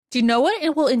Do you know what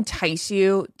it will entice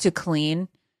you to clean?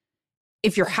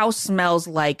 If your house smells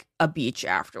like a beach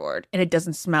afterward and it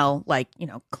doesn't smell like,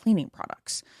 cleaning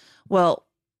products. Well,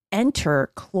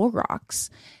 enter Clorox.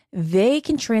 They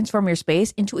can transform your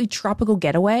space into a tropical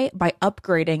getaway by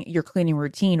upgrading your cleaning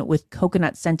routine with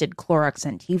coconut-scented Clorox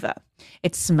Scentiva.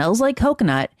 It smells like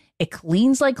coconut, it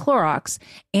cleans like Clorox,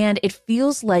 and it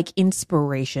feels like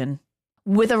inspiration.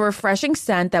 With a refreshing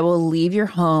scent that will leave your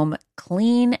home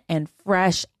clean and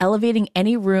fresh, elevating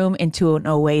any room into an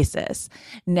oasis.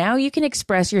 Now you can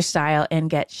express your style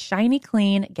and get shiny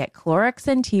clean. Get Clorox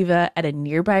Scentiva at a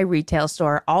nearby retail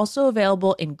store, also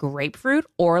available in grapefruit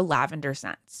or lavender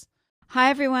scents. Hi,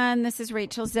 everyone. This is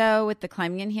Rachel Zoe with the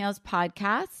Climbing in Heels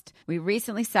podcast. We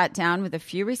recently sat down with a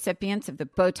few recipients of the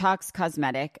Botox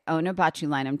Cosmetic,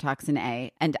 Onabotulinum Toxin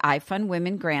A, and iFund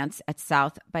Women grants at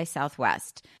South by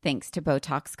Southwest, thanks to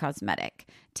Botox Cosmetic.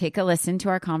 Take a listen to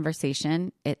our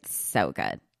conversation. It's so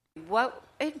good. What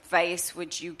advice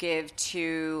would you give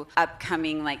to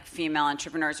upcoming female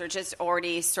entrepreneurs or just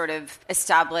already sort of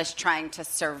established trying to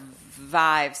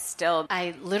survive still?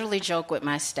 I literally joke with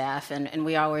my staff and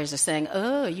we always are saying,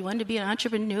 oh, you want to be an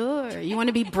entrepreneur? You want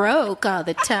to be broke all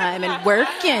the time and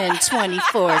working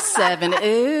 24/7.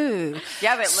 Ooh.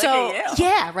 Yeah, but look at you.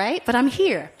 Yeah, right? But I'm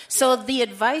here. So the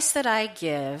advice that I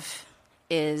give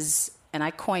is, and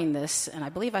I coined this, and I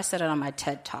believe I said it on my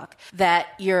TED Talk, that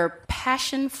your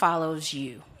passion follows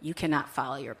you. You cannot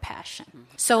follow your passion.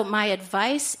 So my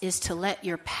advice is to let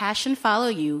your passion follow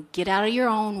you, get out of your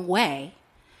own way,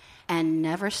 and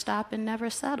never stop and never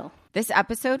settle. This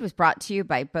episode was brought to you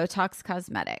by Botox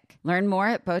Cosmetic. Learn more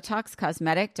at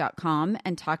BotoxCosmetic.com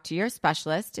and talk to your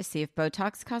specialist to see if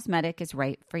Botox Cosmetic is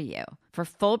right for you. For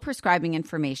full prescribing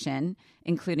information,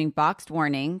 including boxed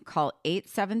warning, call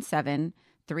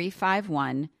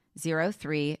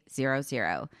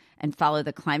 877-351-0300 and follow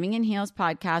the Climbing in Heels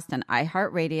podcast on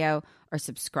iHeartRadio or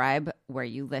subscribe where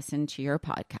you listen to your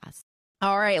podcast.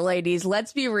 All right, ladies,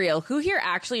 let's be real. Who here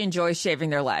actually enjoys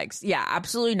shaving their legs? Yeah,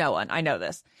 absolutely no one. I know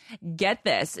this. Get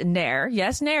this. Nair,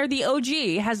 yes, Nair, the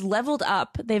OG, has leveled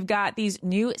up. They've got these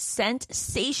new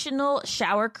sensational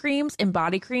shower creams and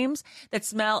body creams that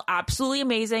smell absolutely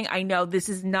amazing. I know this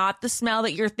is not the smell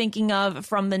that you're thinking of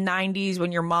from the 90s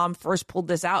when your mom first pulled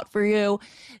this out for you.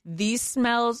 These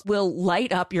smells will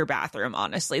light up your bathroom,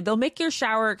 honestly. They'll make your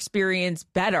shower experience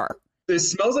better. It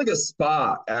smells like a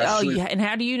spa, actually. Oh, yeah. And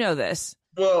how do you know this?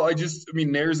 Well,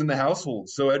 Nair's in the household.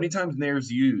 So anytime Nair's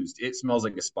used, it smells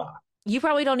like a spa. You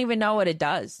probably don't even know what it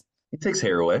does. It takes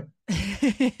hair away.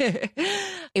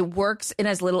 It works in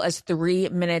as little as 3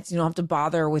 minutes. You don't have to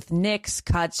bother with nicks,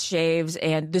 cuts, shaves,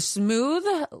 and the smooth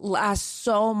lasts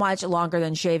so much longer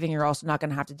than shaving. You're also not going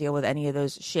to have to deal with any of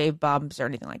those shave bumps or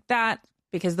anything like that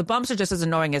because the bumps are just as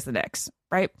annoying as the nicks,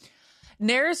 right?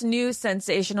 Nair's new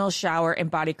sensational shower and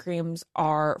body creams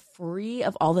are free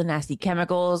of all the nasty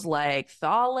chemicals like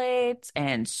phthalates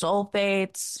and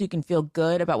sulfates. So you can feel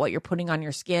good about what you're putting on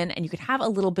your skin, and you can have a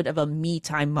little bit of a me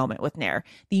time moment with Nair,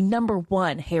 the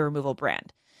 #1 hair removal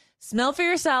brand. Smell for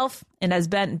yourself, and as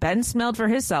Ben smelled for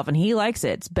himself, and he likes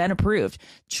it. It's Ben approved.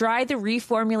 Try the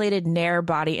reformulated Nair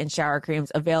body and shower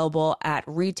creams available at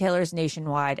retailers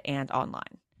nationwide and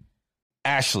online.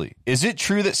 Ashley, is it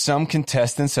true that some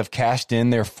contestants have cashed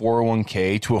in their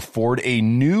 401k to afford a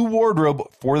new wardrobe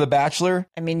for The Bachelor?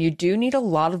 I mean, you do need a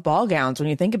lot of ball gowns when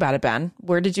you think about it, Ben.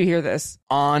 Where did you hear this?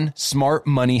 On Smart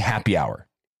Money Happy Hour.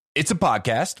 It's a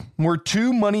podcast where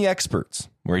two money experts,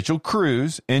 Rachel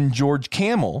Cruz and George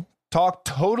Camel, talk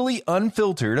totally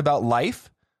unfiltered about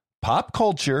life, pop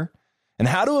culture, and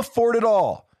how to afford it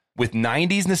all, with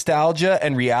 90s nostalgia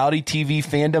and reality TV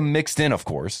fandom mixed in, of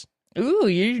course. Ooh,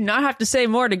 you do not have to say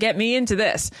more to get me into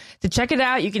this. To check it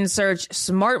out, you can search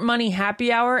Smart Money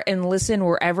Happy Hour and listen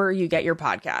wherever you get your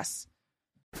podcasts.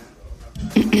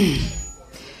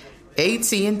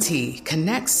 AT&T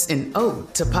connects an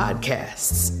ode to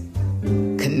podcasts.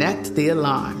 Connect the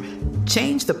alarm.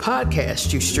 Change the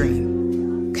podcast you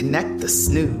stream. Connect the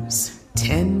snooze.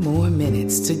 10 more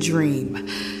minutes to dream.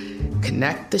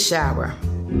 Connect the shower.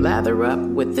 Lather up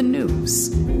with the news,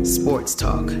 sports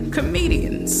talk,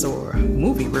 comedians, or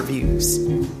movie reviews.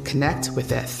 Connect with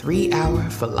that 3-hour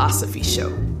philosophy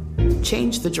show.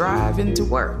 Change the drive into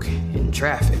work in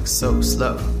traffic so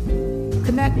slow.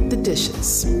 Connect the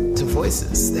dishes to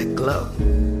voices that glow.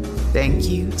 Thank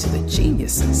you to the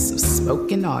geniuses of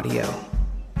spoken audio.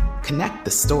 Connect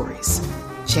the stories.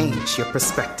 Change your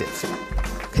perspective.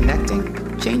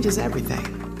 Connecting changes everything.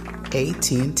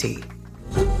 AT&T.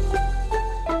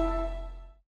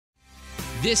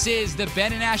 This is the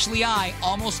Ben and Ashley I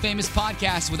Almost Famous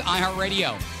podcast with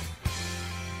iHeartRadio.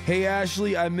 Hey,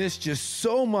 Ashley, I missed you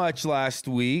so much last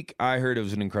week. I heard it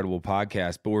was an incredible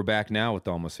podcast, but we're back now with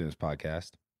the Almost Famous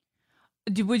podcast.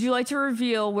 Would you like to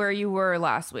reveal where you were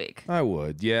last week? I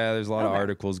would. Yeah, there's a lot of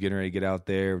articles getting ready to get out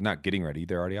there. Not getting ready.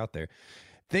 They're already out there.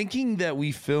 Thinking that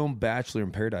we filmed Bachelor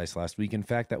in Paradise last week. In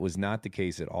fact, that was not the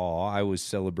case at all. I was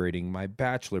celebrating my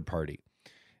bachelor party.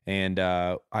 And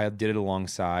I did it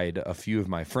alongside a few of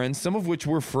my friends, some of which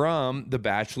were from The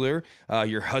Bachelor.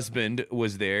 Your husband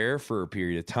was there for a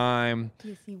period of time.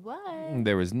 Yes, he was.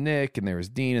 There was Nick, and there was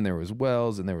Dean, and there was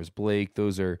Wells, and there was Blake.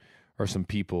 Those are some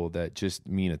people that just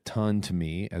mean a ton to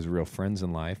me as real friends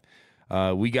in life.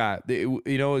 It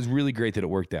was really great that it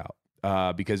worked out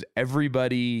because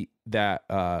everybody that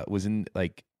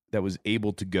was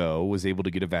able to go was able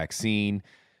to get a vaccine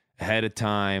ahead of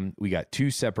time. We got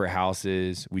 2 separate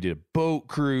houses. We did a boat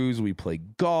cruise. We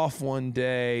played golf one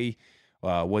day.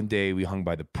 One day we hung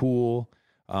by the pool.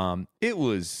 It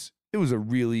was a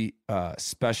really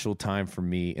special time for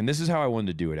me. And this is how I wanted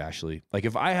to do it, Ashley. Like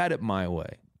if I had it my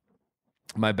way,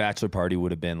 my bachelor party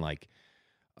would have been like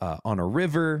on a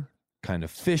river, kind of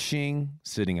fishing,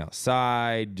 sitting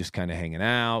outside, just kind of hanging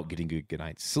out, getting a good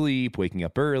night's sleep, waking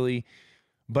up early.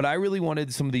 But I really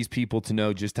wanted some of these people to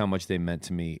know just how much they meant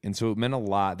to me. And so it meant a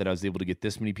lot that I was able to get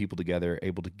this many people together,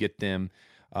 able to get them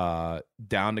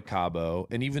down to Cabo.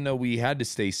 And even though we had to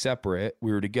stay separate,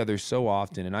 we were together so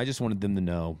often. And I just wanted them to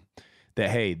know that,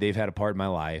 hey, they've had a part in my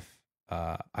life.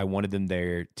 I wanted them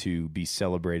there to be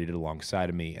celebrated alongside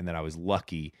of me, and that I was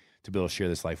lucky to be able to share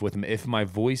this life with them. If my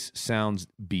voice sounds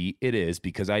beat, it is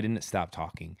because I didn't stop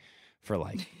talking for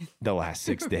like the last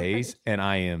 6 days, and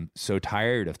I am so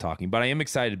tired of talking, but I am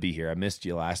excited to be here. I missed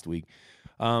you last week.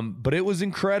 But it was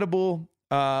incredible.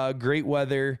 Great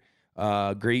weather,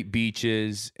 great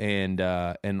beaches, and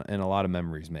a lot of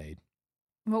memories made.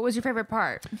 What was your favorite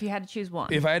part if you had to choose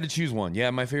one? If I had to choose one,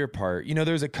 my favorite part,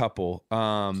 there's a couple.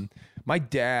 My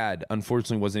dad,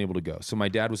 unfortunately, wasn't able to go. So my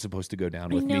dad was supposed to go down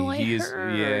with me.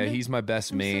 He's my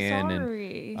best man. So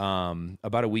sorry. And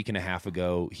about a week and a half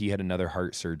ago, he had another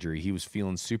heart surgery. He was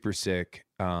feeling super sick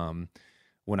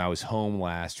when I was home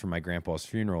last for my grandpa's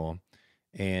funeral.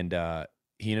 And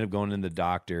he ended up going to the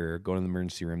doctor, going to the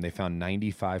emergency room. They found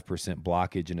 95%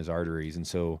 blockage in his arteries. And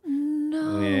so...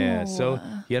 No. Yeah, so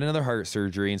he had another heart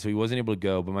surgery, and so he wasn't able to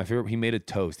go. But my favorite, he made a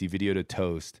toast. He videoed a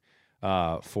toast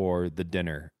for the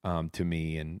dinner to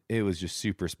me, and it was just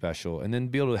super special. And then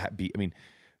be able to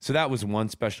so that was one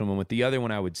special moment. The other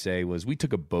one I would say was we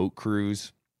took a boat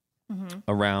cruise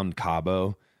around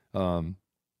Cabo.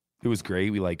 It was great.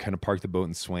 We like kind of parked the boat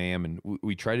and swam, and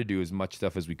we tried to do as much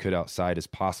stuff as we could outside as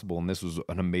possible. And this was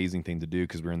an amazing thing to do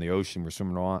because we're in the ocean, we're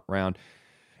swimming around,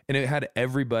 and it had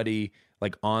everybody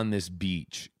like on this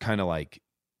beach, kind of like,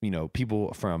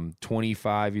 people from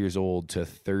 25 years old to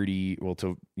 30,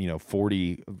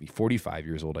 40, 45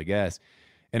 years old, I guess.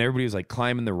 And everybody was like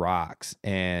climbing the rocks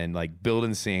and like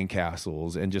building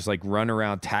sandcastles and just like run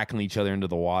around tackling each other into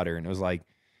the water. And it was like,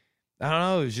 I don't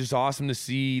know, it was just awesome to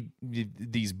see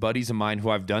these buddies of mine who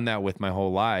I've done that with my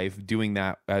whole life, doing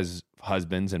that as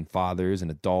husbands and fathers and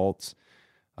adults.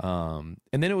 And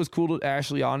then it was cool to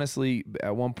actually, honestly,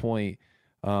 at one point,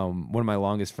 one of my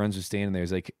longest friends was standing there.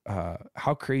 He's like,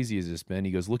 how crazy has this been?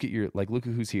 He goes, look at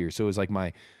who's here. So it was like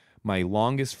my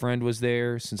longest friend was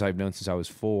there since I've known since I was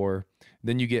 4.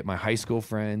 Then you get my high school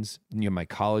friends, and you have my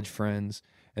college friends.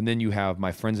 And then you have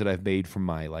my friends that I've made from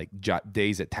my like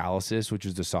days at Talasys, which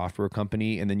is the software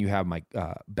company. And then you have my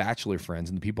bachelor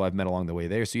friends and the people I've met along the way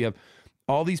there. So you have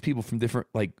all these people from different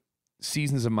like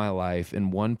seasons of my life in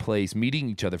one place, meeting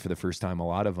each other for the first time, a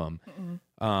lot of them.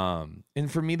 And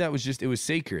for me, that was it was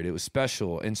sacred. It was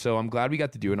special. And so I'm glad we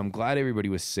got to do it. I'm glad everybody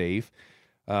was safe.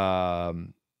 We all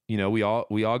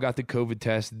got the COVID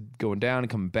test going down and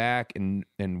coming back, and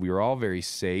we were all very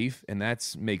safe. And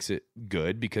that makes it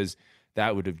good because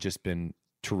that would have just been,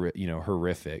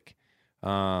 horrific.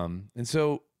 And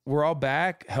so we're all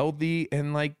back healthy,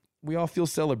 and like, we all feel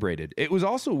celebrated. It was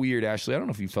also weird, Ashley. I don't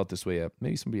know if you felt this way.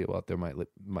 Maybe somebody out there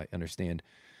might understand.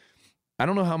 I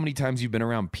don't know how many times you've been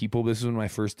around people. This is one of my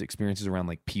first experiences around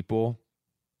like people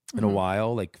in a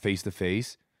while, like face to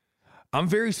face. I'm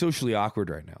very socially awkward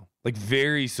right now, like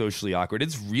very socially awkward.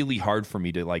 It's really hard for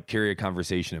me to like carry a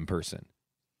conversation in person.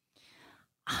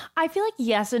 I feel like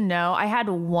yes and no. I had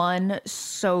one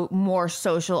more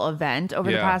social event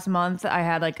over the past month. I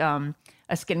had like a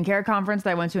skincare conference that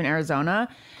I went to in Arizona.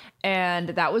 And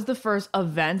that was the first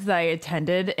event that I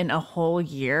attended in a whole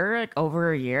year, like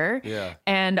over a year. Yeah.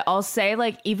 And I'll say,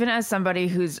 like, even as somebody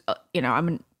who's, I'm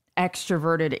an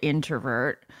extroverted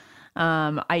introvert,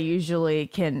 I usually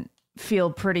can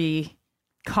feel pretty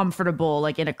comfortable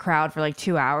like in a crowd for like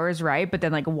 2 hours, right? But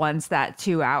then like once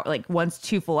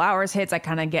 2 full hours hits, I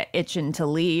kind of get itching to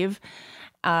leave.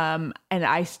 And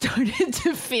I started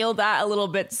to feel that a little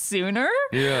bit sooner.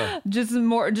 Yeah. Just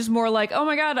more like, oh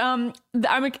my God,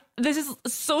 this is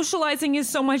socializing is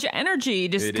so much energy.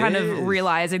 Just kind of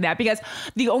realizing that, because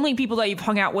the only people that you've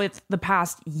hung out with the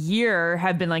past year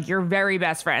have been like your very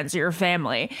best friends, your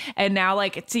family. And now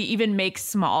like to even make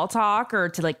small talk or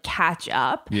to like catch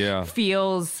up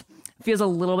feels a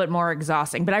little bit more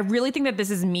exhausting. But I really think that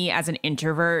this is me as an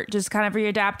introvert just kind of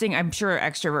readapting. I'm sure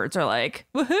extroverts are like,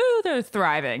 woohoo, they're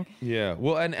thriving. Yeah.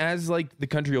 Well, and as like the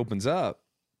country opens up,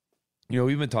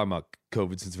 we've been talking about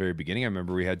COVID since the very beginning. I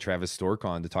remember we had Travis Stork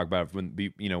on to talk about it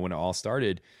when it all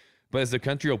started. But as the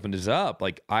country opens up,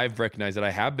 like I've recognized that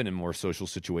I have been in more social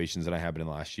situations than I have been in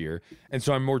the last year. And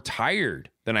so I'm more tired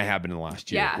than I have been in the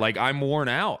last year. Yeah. Like I'm worn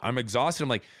out. I'm exhausted. I'm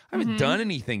like, I haven't done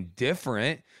anything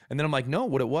different. And then I'm like, no,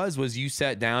 what it was you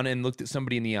sat down and looked at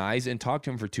somebody in the eyes and talked to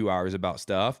them for 2 hours about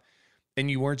stuff. And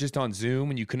you weren't just on Zoom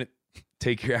and you couldn't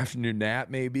take your afternoon nap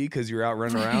maybe because you're out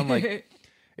running around. Like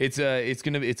it's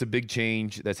a big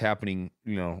change that's happening,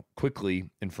 quickly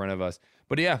in front of us.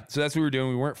 But yeah, so that's what we were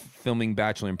doing. We weren't filming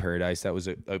Bachelor in Paradise. That was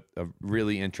a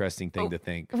really interesting thing to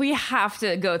think. We have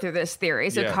to go through this theory.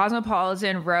 So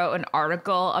Cosmopolitan wrote an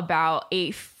article about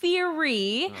a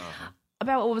theory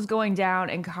about what was going down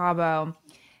in Cabo.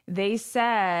 They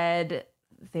said,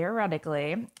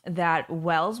 theoretically, that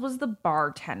Wells was the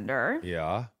bartender.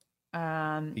 Yeah.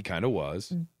 He kind of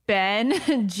was.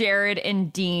 Ben, Jared,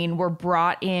 and Dean were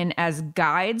brought in as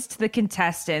guides to the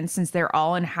contestants since they're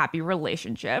all in happy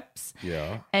relationships.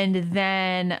 Yeah. And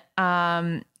then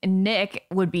Nick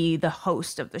would be the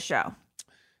host of the show.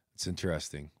 It's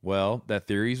interesting. Well, that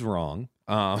theory's wrong.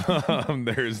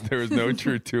 There's no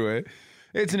truth to it.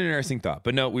 It's an interesting thought.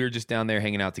 But no, we were just down there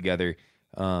hanging out together.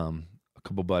 A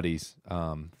couple buddies,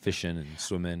 fishing and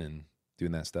swimming and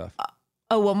doing that stuff.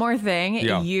 One more thing.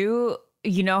 Yeah.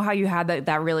 You know how you had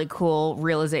that really cool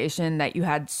realization that you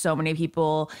had so many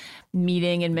people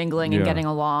meeting and mingling and getting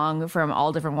along from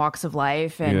all different walks of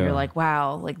life. And you're like,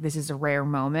 wow, like this is a rare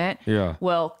moment. Yeah.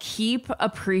 Well, keep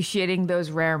appreciating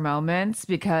those rare moments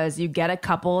because you get a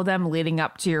couple of them leading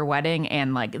up to your wedding.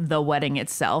 And like the wedding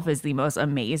itself is the most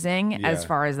amazing as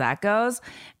far as that goes.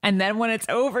 And then when it's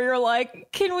over, you're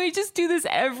like, can we just do this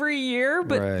every year?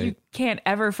 But you can't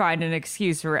ever find an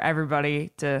excuse for everybody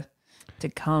to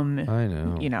come, I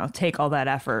know, take all that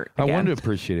effort again. I wanted to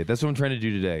appreciate it. That's what I'm trying to do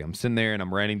today. I'm sitting there and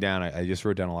I'm writing down. I just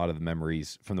wrote down a lot of the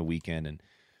memories from the weekend and,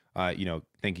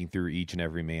 thinking through each and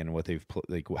every man and what they've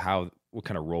what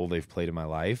kind of role they've played in my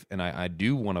life. And I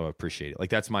do want to appreciate it.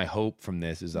 Like that's my hope from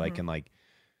this is that I can like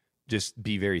just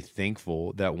be very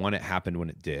thankful that it happened when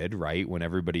it did, right? When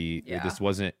everybody, this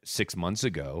wasn't 6 months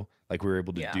ago, like we were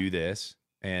able to do this.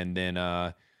 And then,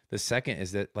 the second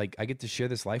is that like I get to share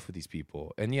this life with these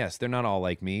people. And yes, they're not all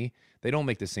like me. They don't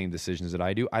make the same decisions that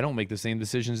I do. I don't make the same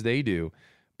decisions they do.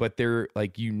 But they're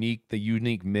like the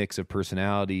unique mix of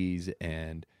personalities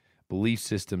and belief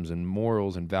systems and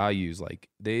morals and values. Like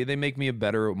they make me a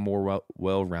better, more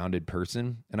well-rounded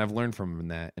person. And I've learned from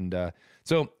that. And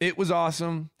so it was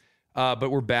awesome.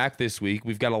 But we're back this week.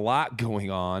 We've got a lot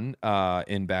going on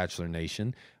in Bachelor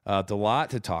Nation. It's a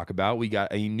lot to talk about. We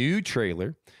got a new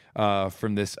trailer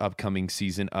from this upcoming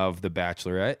season of The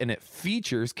Bachelorette, and it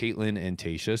features Caitlyn and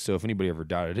Tayshia. So if anybody ever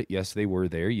doubted it, yes, they were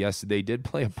there. Yes, they did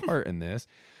play a part in this.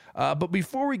 But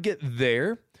before we get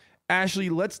there, Ashley,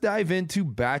 let's dive into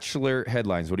Bachelor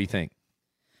headlines. What do you think?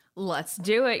 Let's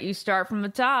do it. You start from the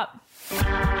top.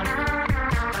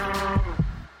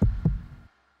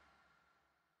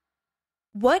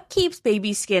 What keeps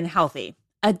baby skin healthy?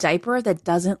 A diaper that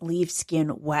doesn't leave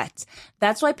skin wet.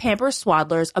 That's why Pampers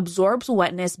Swaddlers absorbs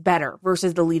wetness better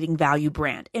versus the leading value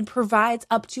brand and provides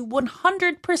up to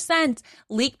 100%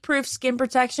 leak-proof skin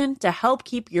protection to help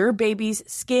keep your baby's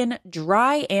skin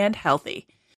dry and healthy.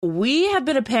 We have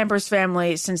been a Pampers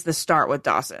family since the start with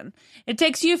Dawson. It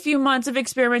takes you a few months of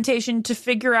experimentation to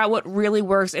figure out what really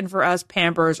works, and for us,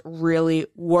 Pampers really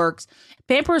works.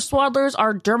 Pampers Swaddlers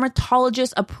are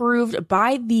dermatologist approved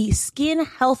by the Skin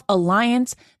Health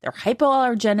Alliance. They're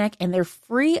hypoallergenic and they're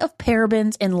free of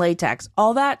parabens and latex.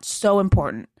 All that so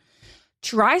important.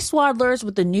 Try Swaddlers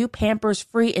with the new Pampers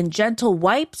Free and Gentle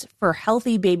wipes for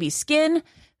healthy baby skin.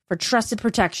 For trusted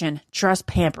protection, trust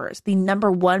Pampers, the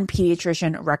 #1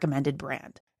 pediatrician recommended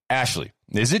brand. Ashley,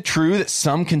 is it true that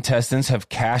some contestants have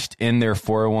cashed in their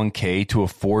 401k to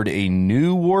afford a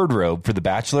new wardrobe for The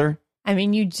Bachelor? I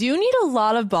mean, you do need a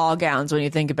lot of ball gowns when you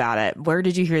think about it. Where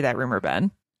did you hear that rumor,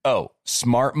 Ben? Oh,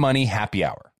 Smart Money Happy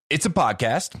Hour. It's a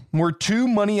podcast. We're two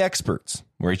money experts.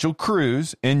 Rachel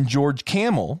Cruz and George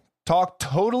Camel talk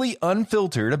totally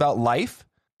unfiltered about life,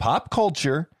 pop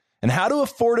culture, and how to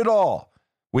afford it all,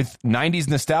 with 90s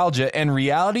nostalgia and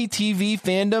reality TV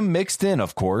fandom mixed in,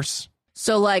 of course.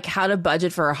 So, like, how to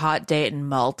budget for a hot date in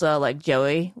Malta, like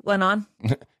Joey went on?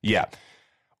 Yeah.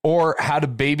 Or how to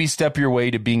baby step your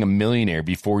way to being a millionaire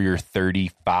before you're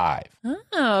 35.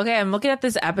 Oh, okay. I'm looking at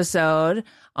this episode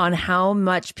on how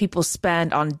much people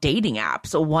spend on dating apps.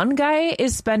 So one guy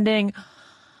is spending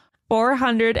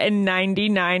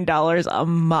 $499 a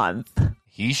month.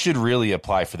 He should really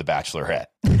apply for the Bachelorette.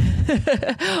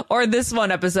 Or this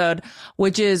one episode,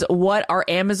 which is what our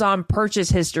Amazon purchase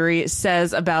history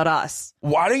says about us.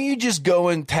 Why don't you just go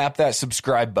and tap that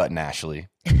subscribe button, Ashley?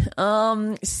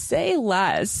 Say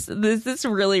less. This is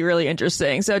really, really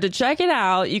interesting. So to check it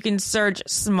out, you can search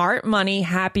Smart Money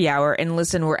Happy Hour and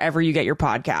listen wherever you get your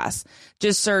podcasts.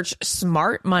 Just search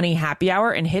Smart Money Happy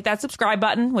Hour and hit that subscribe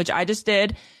button, which I just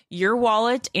did. Your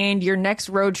wallet and your next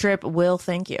road trip will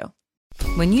thank you.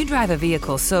 When you drive a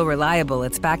vehicle so reliable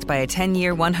it's backed by a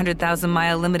 10-year,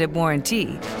 100,000-mile limited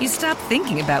warranty, you stop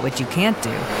thinking about what you can't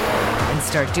do and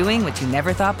start doing what you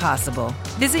never thought possible.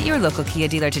 Visit your local Kia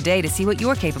dealer today to see what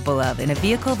you're capable of in a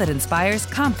vehicle that inspires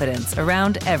confidence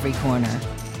around every corner.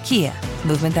 Kia,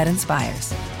 movement that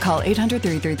inspires. Call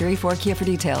 800-333-4KIA for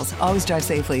details. Always drive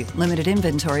safely. Limited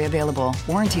inventory available.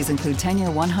 Warranties include 10-year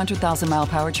 100,000-mile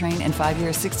powertrain and 5-year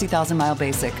 60,000-mile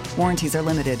basic. Warranties are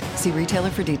limited. See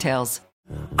retailer for details.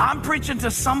 I'm preaching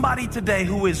to somebody today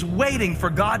who is waiting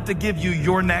for God to give you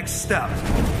your next step.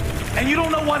 And you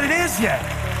don't know what it is yet.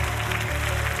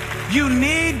 You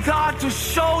need God to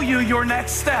show you your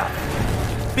next step.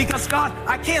 Because God,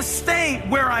 I can't stay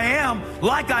where I am,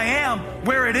 like I am,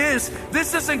 where it is.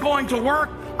 This isn't going to work.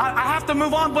 I have to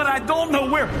move on, but I don't know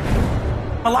where.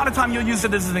 A lot of time you'll use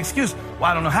it as an excuse. Well,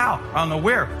 I don't know how. I don't know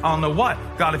where. I don't know what.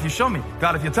 God, if you show me.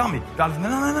 God, if you tell me. God, if...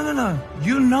 No.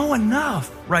 You know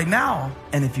enough right now.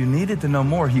 And if you needed to know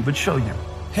more, he would show you.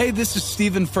 Hey, this is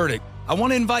Stephen Furtick. I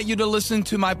want to invite you to listen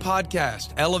to my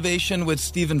podcast, Elevation with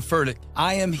Stephen Furtick.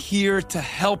 I am here to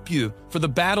help you for the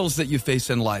battles that you face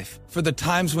in life, for the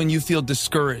times when you feel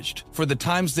discouraged, for the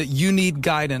times that you need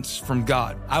guidance from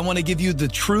God. I want to give you the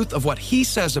truth of what he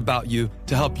says about you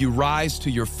to help you rise to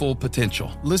your full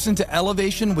potential. Listen to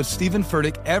Elevation with Stephen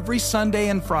Furtick every Sunday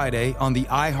and Friday on the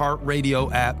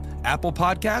iHeartRadio app, Apple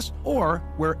Podcasts, or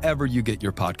wherever you get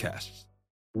your podcasts.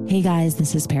 Hey guys,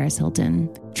 this is Paris Hilton.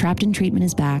 Trapped in Treatment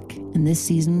is back, and this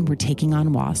season we're taking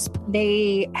on WASP.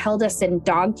 They held us in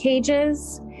dog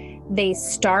cages. They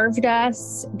starved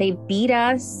us. They beat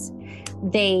us.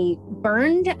 They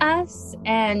burned us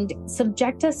and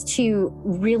subject us to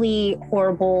really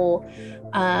horrible,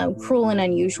 cruel and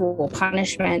unusual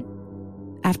punishment.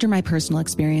 After my personal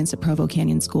experience at Provo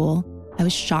Canyon School, I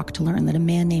was shocked to learn that a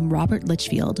man named Robert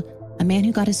Litchfield, a man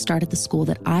who got his start at the school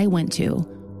that I went to,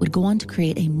 would go on to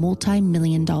create a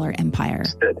multi-million-dollar empire.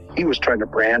 He was trying to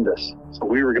brand us, so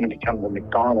we were going to become the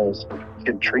McDonald's of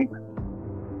kid treatment.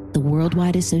 The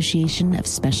Worldwide Association of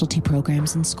Specialty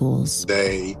Programs in Schools.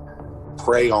 They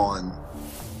prey on,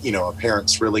 a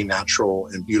parent's really natural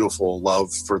and beautiful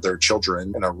love for their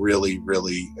children in a really,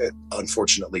 really,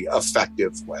 unfortunately,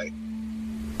 effective way.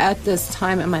 At this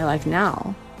time in my life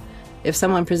now, if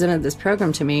someone presented this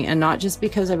program to me, and not just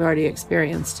because I've already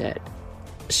experienced it,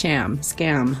 sham,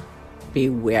 scam,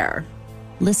 beware.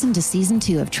 Listen to Season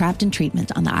 2 of Trapped in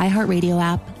Treatment on the iHeartRadio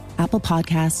app, Apple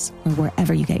Podcasts, or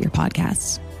wherever you get your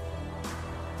podcasts.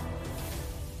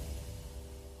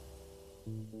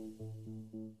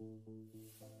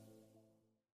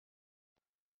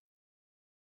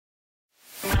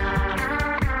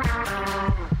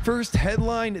 First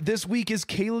headline this week is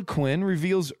Kayla Quinn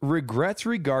reveals regrets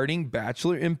regarding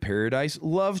Bachelor in Paradise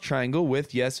love triangle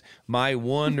with, yes, my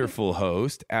wonderful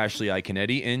host, Ashley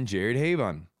Iconetti and Jared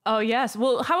Haven. Oh, yes.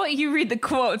 Well, how about you read the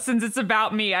quote since it's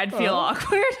about me? I'd feel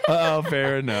awkward. Oh,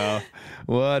 fair enough.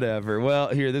 Whatever. Well,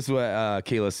 here, this is what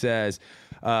Kayla says.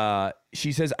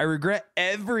 She says, I regret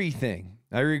everything.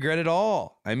 I regret it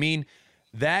all. I mean,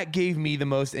 that gave me the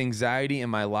most anxiety in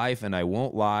my life, and I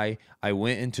won't lie, I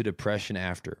went into depression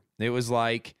after. It was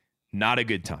like, not a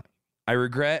good time. I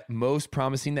regret most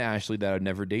promising to Ashley that I'd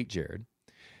never date Jared.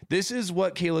 This is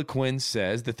what Kayla Quinn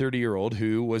says, the 30-year-old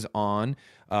who was on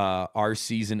our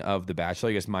season of The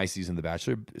Bachelor, I guess my season of The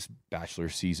Bachelor, Bachelor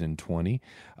season 20.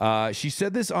 She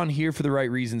said this on Here for the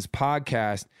Right Reasons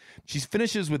podcast. She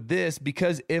finishes with this: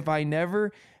 because if I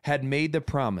never had made the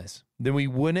promise, then we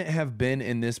wouldn't have been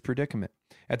in this predicament.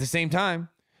 At the same time,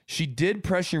 she did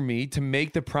pressure me to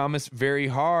make the promise very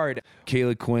hard.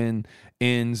 Kayla Quinn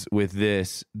ends with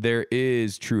this: there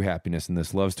is true happiness in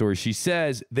this love story. She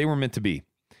says they were meant to be.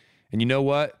 And you know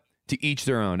what? To each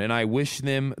their own. And I wish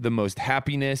them the most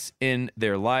happiness in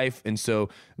their life. And so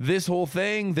this whole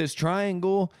thing, this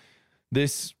triangle,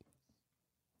 this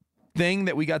thing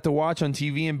that we got to watch on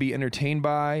TV and be entertained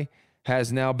by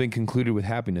has now been concluded with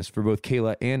happiness for both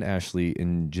Kayla and Ashley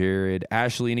and Jared.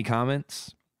 Ashley, any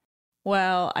comments?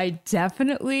 Well, I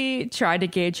definitely tried to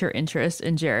gauge her interest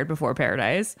in Jared before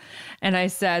Paradise. And I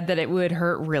said that it would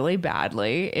hurt really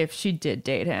badly if she did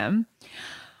date him.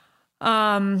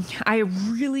 I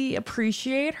really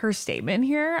appreciate her statement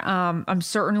here. I'm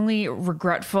certainly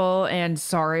regretful and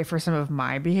sorry for some of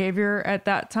my behavior at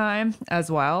that time as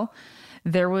well.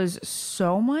 There was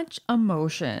so much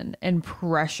emotion and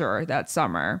pressure that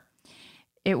summer.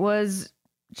 It was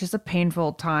just a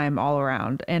painful time all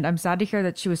around. And I'm sad to hear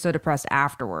that she was so depressed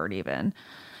afterward even.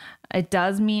 It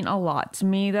does mean a lot to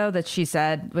me, though, that she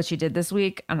said what she did this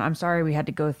week. And I'm sorry we had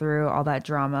to go through all that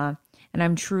drama. And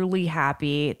I'm truly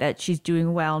happy that she's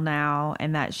doing well now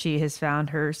and that she has found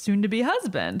her soon-to-be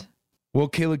husband. Well,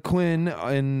 Kayla Quinn,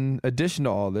 in addition to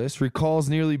all this, recalls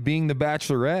nearly being the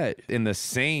Bachelorette in the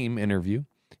same interview,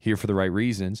 here for the right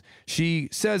reasons. She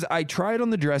says, I tried on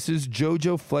the dresses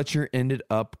JoJo Fletcher ended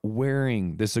up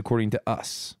wearing. This according to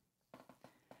us.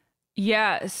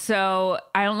 Yeah, so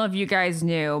I don't know if you guys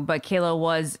knew, but Kayla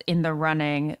was in the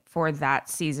running for that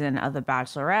season of The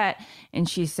Bachelorette. And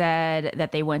she said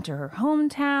that they went to her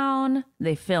hometown.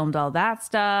 They filmed all that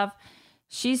stuff.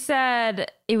 She said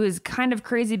it was kind of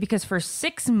crazy because for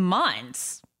 6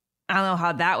 months, I don't know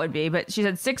how that would be, but she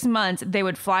said 6 months, they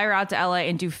would fly her out to LA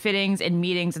and do fittings and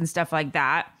meetings and stuff like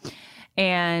that.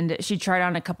 And she tried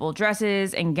on a couple of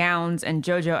dresses and gowns, and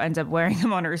JoJo ends up wearing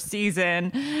them on her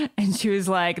season. And she was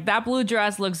like, that blue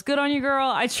dress looks good on you, girl.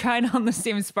 I tried on the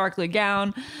same sparkly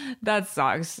gown. That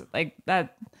sucks. Like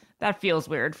that feels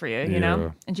weird for you, you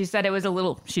know? And she said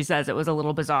she says it was a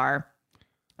little bizarre.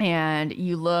 And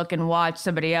you look and watch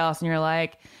somebody else and you're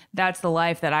like, that's the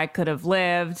life that I could have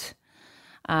lived.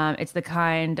 It's the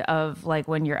kind of like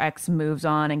when your ex moves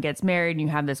on and gets married and you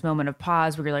have this moment of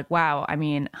pause where you're like, wow, I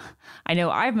mean, I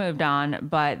know I've moved on,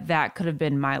 but that could have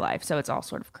been my life. So it's all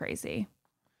sort of crazy.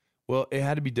 Well, it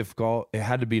had to be difficult. It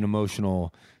had to be an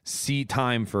emotional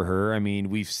time for her. I mean,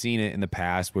 we've seen it in the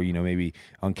past where, you know, maybe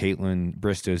on Caitlin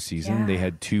Bristow's season, they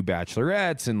had 2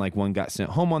 bachelorettes and like one got sent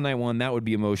home on night 1. That would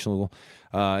be emotional.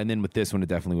 And then with this one, it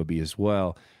definitely would be as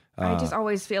well. I just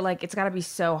always feel like it's got to be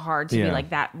so hard to be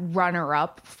like that runner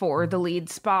up for the lead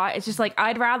spot. It's just like,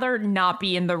 I'd rather not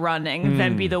be in the running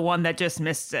than be the one that just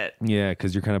missed it. Yeah,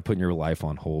 because you're kind of putting your life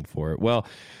on hold for it. Well,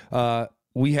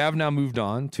 we have now moved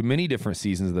on to many different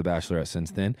seasons of The Bachelorette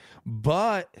since then,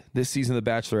 but this season of The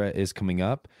Bachelorette is coming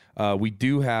up. We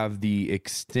do have the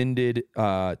extended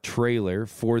trailer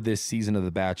for this season of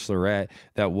The Bachelorette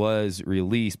that was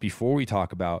released before we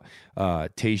talk about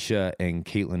Tayshia and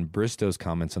Caitlin Bristow's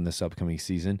comments on this upcoming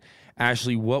season.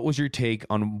 Ashley, what was your take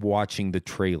on watching the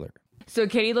trailer? So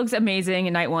Katie looks amazing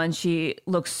in night 1. She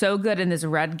looks so good in this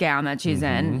red gown that she's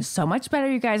in. So much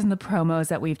better, you guys, in the promos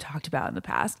that we've talked about in the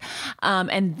past.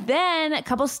 And then a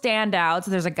couple standouts.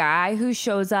 There's a guy who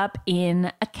shows up in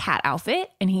a cat outfit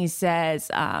and he says,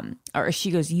 or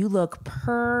she goes, you look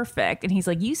perfect. And he's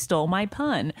like, you stole my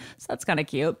pun. So that's kind of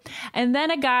cute. And then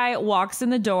a guy walks in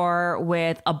the door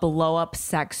with a blow up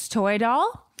sex toy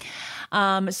doll.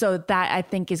 So that I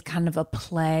think is kind of a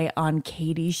play on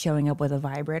Katie showing up with a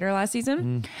vibrator last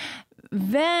season.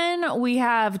 Then we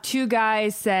have 2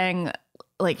 guys saying,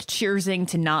 like, cheersing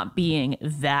to not being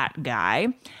that guy.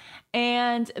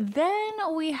 And then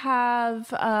we have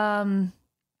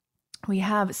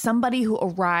somebody who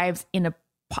arrives in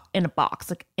a box,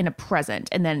 like in a present.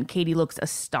 And then Katie looks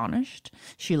astonished.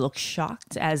 She looks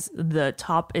shocked as the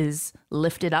top is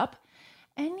lifted up.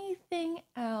 Anything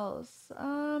else?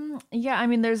 Yeah, I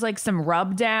mean, there's like some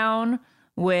rub down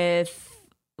with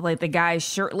like the guy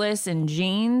shirtless and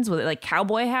jeans with like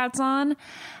cowboy hats on.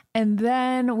 And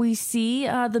then we see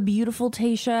the beautiful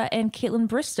Tayshia and Caitlin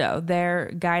Bristow.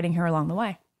 They're guiding her along the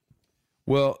way.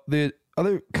 Well, the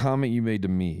other comment you made to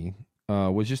me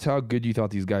was just how good you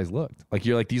thought these guys looked. Like,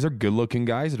 you're like, these are good looking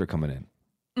guys that are coming in.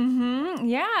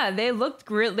 Yeah, they look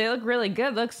really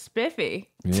good. Look spiffy.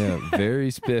 Yeah, very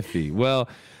spiffy. Well,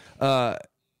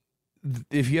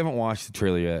 if you haven't watched the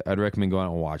trailer yet, I'd recommend going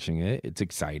out and watching it. It's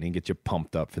exciting. Get you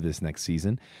pumped up for this next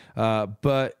season.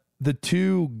 But the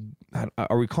 2,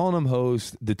 are we calling them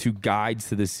hosts? The 2 guides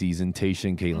to this season, Tayshia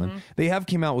and Caitlin, they have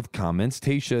came out with comments.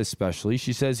 Tayshia especially.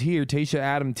 She says here, Tayshia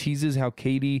Adam teases how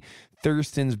Katie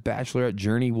Thurston's Bachelorette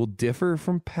journey will differ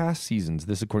from past seasons.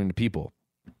 This according to People.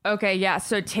 Okay, yeah.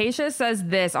 So Tayshia says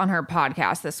this on her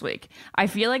podcast this week. I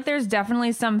feel like there's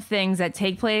definitely some things that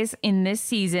take place in this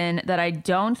season that I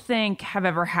don't think have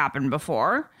ever happened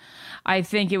before. I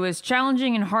think it was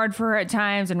challenging and hard for her at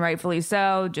times, and rightfully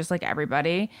so, just like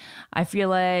everybody. I feel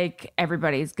like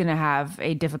everybody's going to have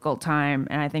a difficult time,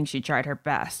 and I think she tried her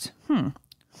best. And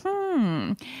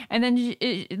then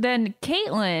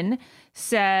Caitlin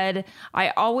said, I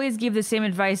always give the same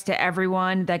advice to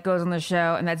everyone that goes on the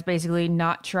show, and that's basically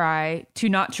not try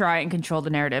and control the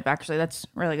narrative. Actually, that's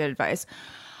really good advice.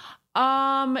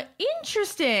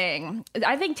 Interesting.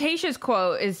 I think Tayshia's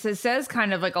quote says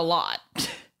kind of like a lot.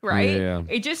 Right? Yeah.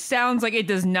 It just sounds like it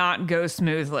does not go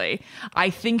smoothly. I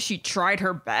think she tried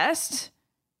her best.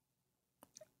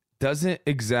 Doesn't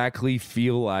exactly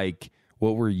feel like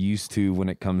what we're used to when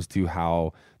it comes to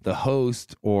how the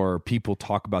host or people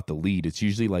talk about the lead. It's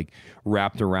usually like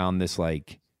wrapped around this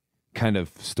like kind of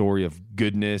story of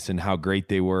goodness and how great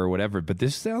they were or whatever. But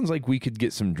this sounds like we could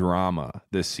get some drama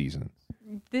this season.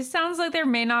 This sounds like there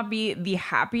may not be the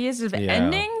happiest of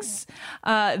endings.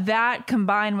 That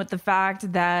combined with the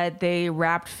fact that they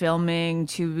wrapped filming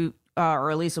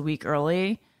or at least a week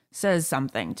early says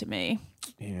something to me.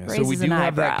 Yeah, Raises so we do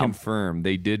have eyebrow. that confirmed.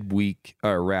 They did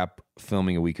wrap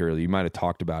filming a week early. You might have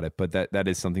talked about it, but that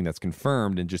is something that's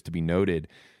confirmed and just to be noted.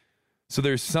 So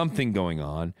there's something going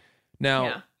on.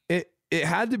 Now, it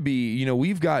had to be,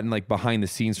 we've gotten like behind the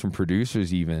scenes from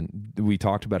producers even. We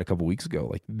talked about a couple weeks ago.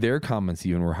 Like their comments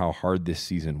even were how hard this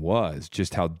season was,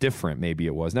 just how different maybe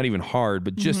it was. Not even hard,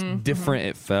 but just different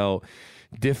it felt,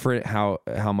 different how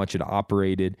much it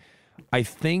operated. I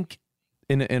think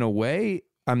in a way,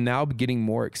 I'm now getting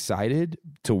more excited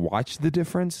to watch the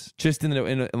difference, just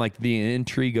in like the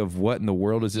intrigue of what in the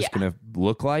world is this going to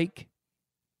look like.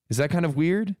 Is that kind of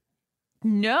weird?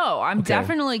 No, I'm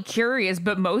definitely curious,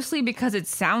 but mostly because it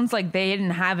sounds like they didn't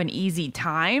have an easy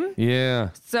time. Yeah.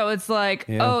 So it's like,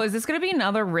 is this going to be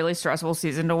another really stressful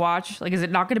season to watch? Like, is it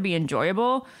not going to be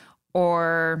enjoyable?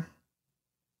 Or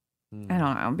I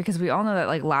don't know, because we all know that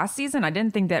like last season, I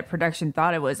didn't think that production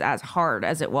thought it was as hard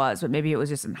as it was, but maybe it was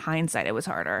just in hindsight, it was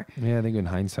harder. Yeah, I think in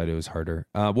hindsight, it was harder.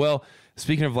 Well,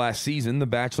 speaking of last season, The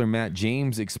Bachelor Matt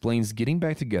James explains getting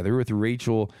back together with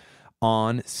Rachel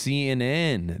on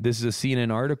CNN. This is a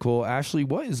CNN article. Ashley,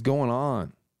 what is going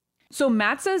on? So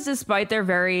Matt says despite their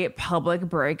very public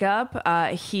breakup,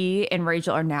 he and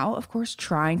Rachel are now, of course,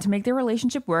 trying to make their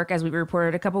relationship work, as we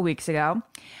reported a couple weeks ago.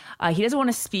 He doesn't want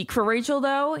to speak for Rachel,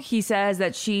 though. He says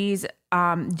that she's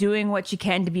doing what she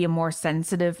can to be a more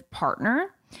sensitive partner.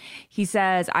 He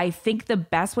says, I think the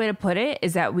best way to put it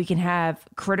is that we can have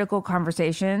critical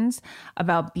conversations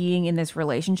about being in this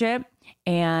relationship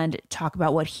and talk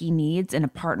about what he needs in a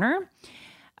partner.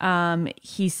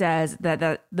 He says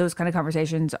that those kind of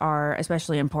conversations are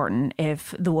especially important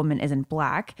if the woman isn't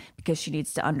Black, because she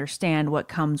needs to understand what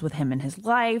comes with him in his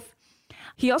life.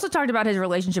 He also talked about his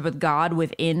relationship with God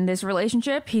within this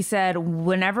relationship. He said,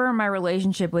 whenever my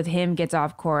relationship with him gets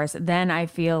off course, then I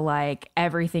feel like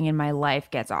everything in my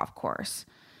life gets off course.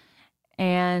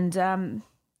 And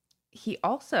he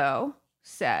also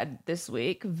said this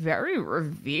week, very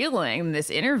revealing in this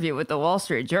interview with the Wall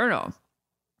Street Journal,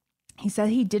 he said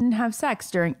he didn't have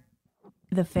sex during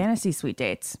the fantasy suite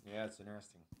dates. Yeah, it's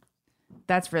interesting.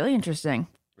 That's really interesting.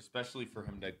 Especially for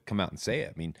him to come out and say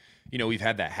it. I mean, we've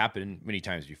had that happen many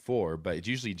times before, but it's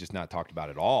usually just not talked about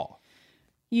at all.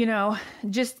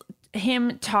 Just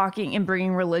him talking and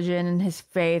bringing religion and his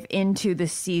faith into the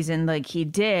season like he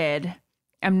did.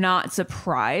 I'm not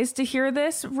surprised to hear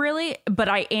this, really, but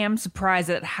I am surprised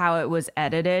at how it was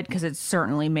edited, because it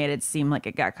certainly made it seem like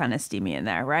it got kind of steamy in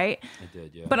there, right? It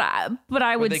did, yeah. But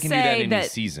I would say that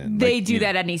season. They do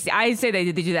that any season. I say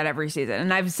they do that every season,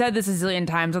 and I've said this a zillion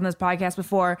times on this podcast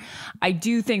before. I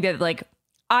do think that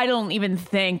I don't even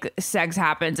think sex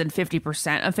happens in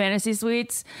 50% of fantasy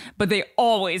suites, but they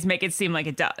always make it seem like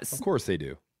it does. Of course they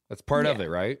do. That's part of it,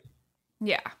 right?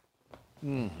 Yeah.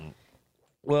 Mm-hmm.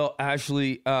 Well,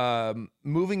 Ashley,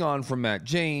 moving on from Matt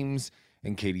James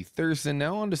and Katie Thurston,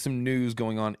 now on to some news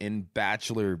going on in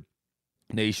Bachelor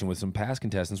Nation with some past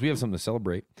contestants. We have something to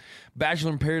celebrate.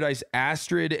 Bachelor in Paradise,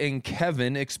 Astrid and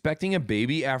Kevin expecting a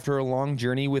baby after a long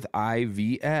journey with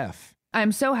IVF.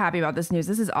 I'm so happy about this news.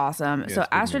 This is awesome. So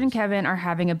Astrid and Kevin are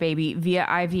having a baby via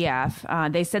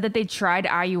IVF. They said that they tried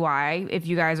IUI. If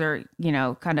you guys are,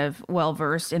 kind of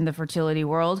well-versed in the fertility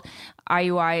world,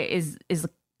 IUI is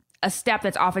a step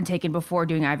that's often taken before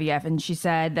doing IVF. And she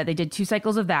said that they did 2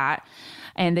 cycles of that.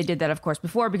 And they did that, of course,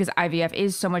 before, because IVF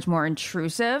is so much more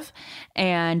intrusive.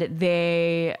 And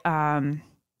they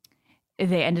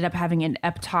they ended up having an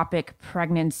ectopic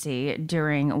pregnancy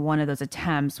during one of those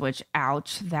attempts, which,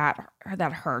 ouch, that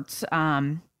hurts.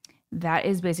 That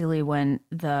is basically when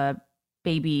the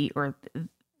baby or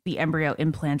the embryo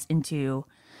implants into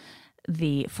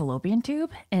the fallopian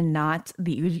tube and not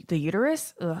the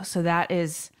uterus. Ugh, so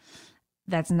that's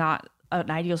not an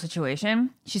ideal situation.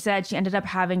 She said she ended up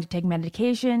having to take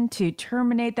medication to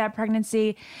terminate that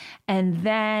pregnancy. And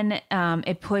then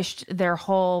it pushed their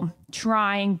whole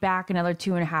trying back another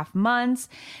 2.5 months.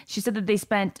 She said that they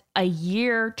spent a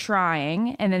year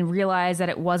trying and then realized that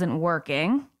it wasn't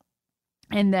working.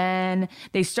 And then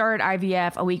they started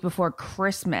IVF a week before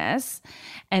Christmas.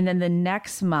 And then the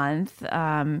next month,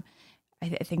 I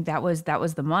think that was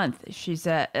the month. She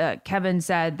said, Kevin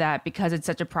said that because it's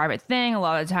such a private thing, a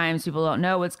lot of times people don't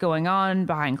know what's going on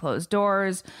behind closed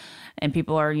doors. And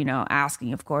people are,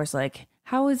 asking, of course, like,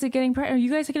 how is it getting pregnant? Are you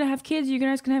guys going to have kids? Are you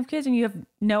guys going to have kids? And you have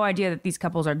no idea that these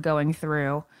couples are going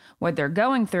through what they're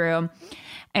going through.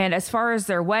 And as far as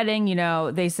their wedding,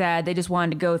 they said they just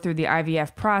wanted to go through the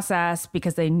IVF process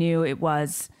because they knew it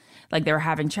was like they were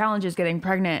having challenges getting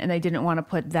pregnant and they didn't want to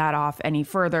put that off any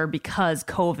further because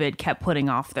COVID kept putting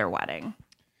off their wedding.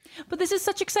 But this is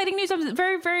such exciting news. I'm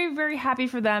very, very, very happy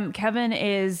for them. Kevin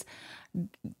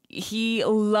he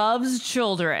loves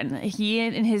children.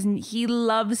 He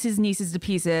loves his nieces to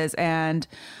pieces. And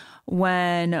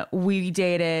when we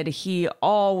dated, he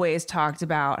always talked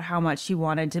about how much he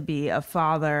wanted to be a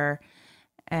father.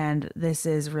 And this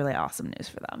is really awesome news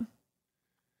for them.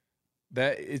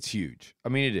 That it's huge. I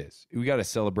mean, it is. We got to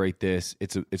celebrate this.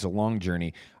 It's a long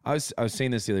journey. I was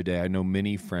saying this the other day. I know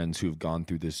many friends who have gone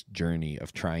through this journey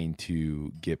of trying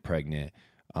to get pregnant.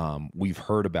 We've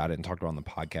heard about it and talked about it on the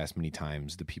podcast many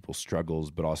times, the people's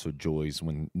struggles, but also joys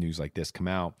when news like this come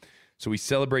out. So we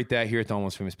celebrate that here at the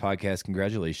Almost Famous Podcast.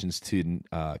 Congratulations to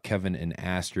Kevin and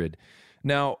Astrid.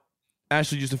 Now,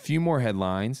 Ashley, just a few more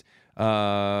headlines.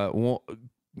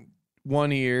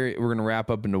 One here, we're going to wrap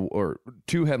up into, or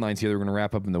two headlines here, we're going to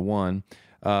wrap up into one.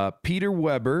 Peter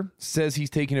Weber says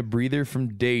he's taking a breather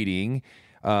from dating,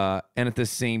 and at the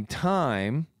same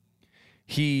time,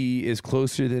 he is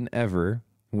closer than ever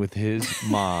with his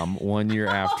mom 1 year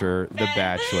after The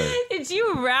Bachelor. Did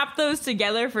you wrap those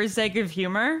together for sake of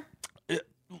humor?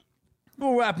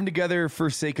 We'll wrap them together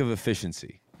for sake of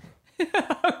efficiency.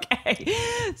 Okay.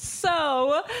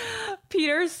 So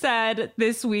Peter said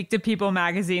this week to People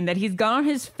magazine that he's gone on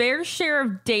his fair share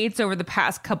of dates over the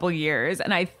past couple years.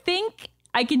 And I think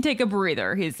I can take a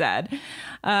breather, he said.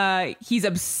 He's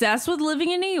obsessed with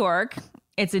living in New York.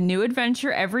 It's a new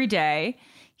adventure every day.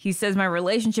 He says, my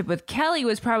relationship with Kelly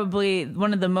was probably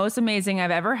one of the most amazing I've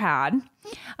ever had.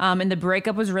 And the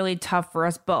breakup was really tough for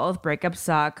us both. Breakups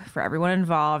suck for everyone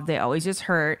involved. They always just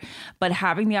hurt. But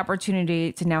having the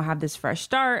opportunity to now have this fresh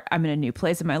start, I'm in a new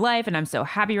place in my life, and I'm so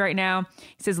happy right now.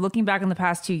 He says, looking back on the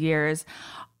past 2 years,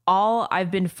 all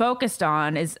I've been focused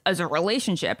on is a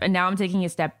relationship. And now I'm taking a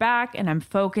step back, and I'm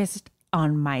focused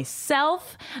on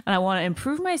myself, and I want to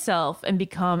improve myself and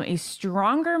become a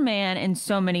stronger man in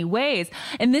so many ways.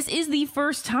 And this is the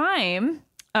first time,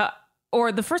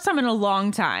 or the first time in a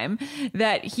long time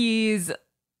that he's,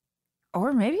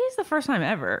 or maybe it's the first time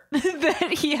ever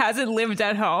that he hasn't lived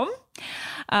at home.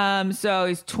 So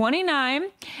he's 29,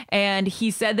 and he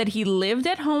said that he lived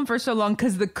at home for so long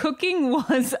because the cooking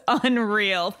was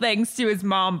unreal, thanks to his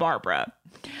mom, Barbara.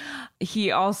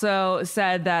 He also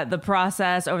said that the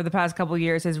process over the past couple of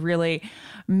years has really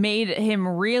made him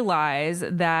realize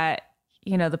that,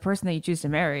 the person that you choose to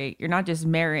marry, you're not just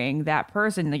marrying that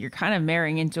person, that you're kind of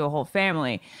marrying into a whole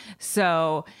family.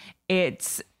 So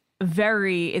it's a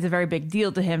very big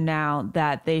deal to him now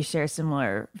that they share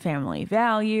similar family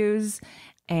values,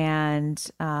 and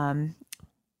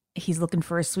he's looking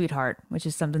for a sweetheart, which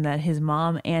is something that his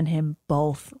mom and him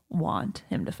both want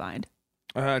him to find.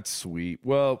 That's sweet.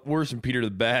 Well, worse than Peter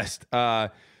the best.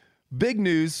 Big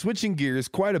news, switching gears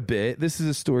quite a bit. This is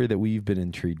a story that we've been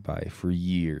intrigued by for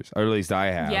years, or at least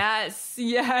I have.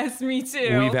 Yes, me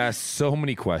too. We've asked so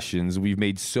many questions. We've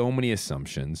made so many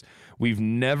assumptions. We've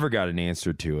never got an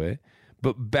answer to it.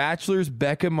 But Bachelor's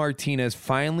Becca Martinez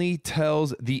finally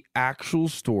tells the actual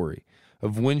story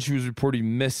of when she was reported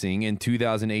missing in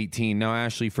 2018. Now,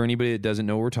 Ashley, for anybody that doesn't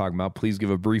know what we're talking about, please give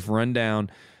a brief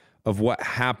rundown of what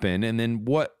happened and then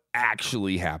what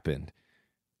actually happened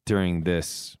during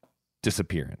this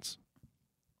disappearance.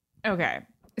 Okay.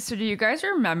 So do you guys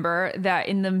remember that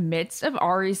in the midst of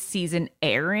Ari's season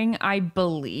airing, I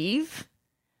believe,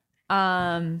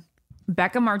 Becca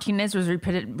Martinez was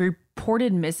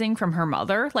reported missing from her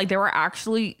mother? Like, there were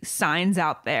actually signs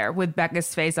out there with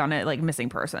Becca's face on it, like missing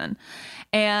person.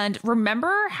 And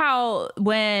remember how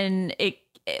when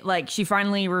like she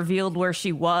finally revealed where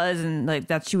she was and like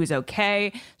that she was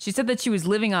okay. She said that she was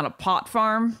living on a pot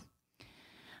farm.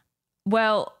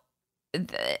 Well,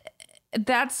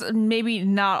 that's maybe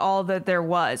not all that there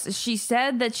was. She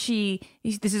said that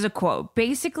this is a quote,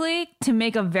 basically, to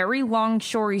make a very long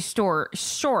story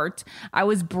short, I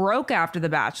was broke after The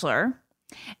Bachelor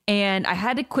and I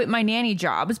had to quit my nanny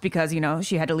jobs because,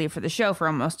 she had to leave for the show for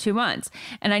almost 2 months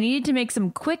and I needed to make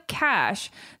some quick cash.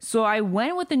 So I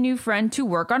went with a new friend to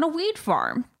work on a weed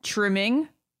farm, trimming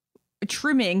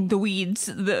the weeds,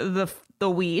 the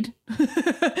weed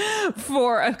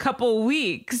for a couple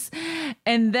weeks.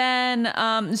 And then,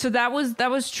 so that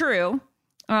was true.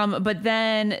 But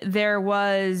then there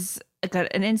was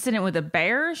an incident with a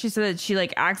bear. She said that she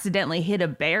accidentally hit a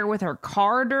bear with her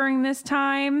car during this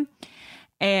time.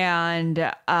 And,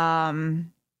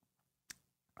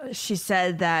 she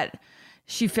said that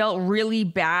she felt really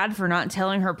bad for not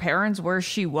telling her parents where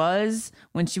she was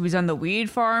when she was on the weed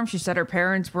farm. She said her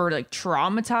parents were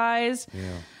traumatized.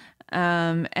 Yeah.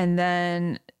 And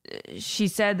then she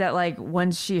said that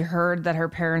once she heard that her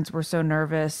parents were so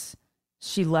nervous,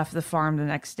 she left the farm the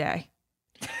next day.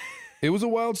 It was a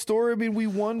wild story. I mean, we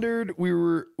wondered, we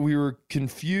were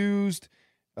confused.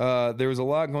 There was a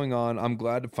lot going on. I'm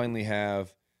glad to finally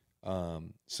have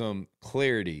some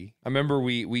clarity. I remember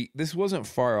this wasn't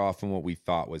far off from what we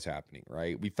thought was happening,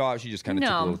 right? We thought she just kind of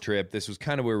took a little trip. This was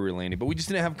kind of where we were landing, but we just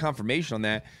didn't have confirmation on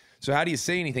that. So how do you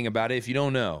say anything about it if you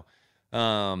don't know?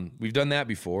 We've done that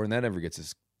before, and that never gets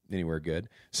us anywhere good.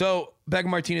 So Becca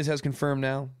Martinez has confirmed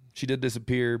now she did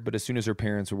disappear, but as soon as her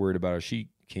parents were worried about her, she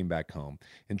came back home,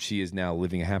 and she is now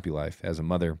living a happy life as a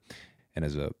mother and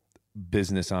as a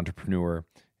business entrepreneur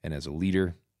and as a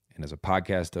leader and as a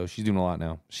podcast host. She's doing a lot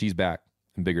now. She's back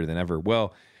and bigger than ever.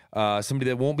 Well, somebody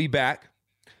that won't be back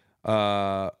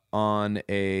on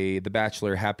the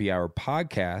Bachelor Happy Hour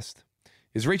podcast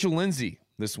is Rachel Lindsay.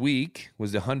 This week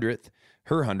was her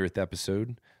 100th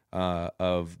episode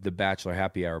of the Bachelor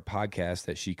Happy Hour podcast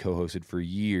that she co-hosted for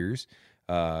years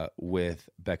with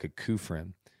Becca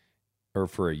Kufrin, or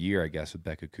for a year, I guess, with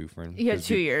Becca Kufrin. Yeah,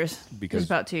 2 years. Because it was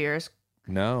about 2 years.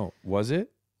 No, was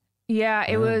it? Yeah,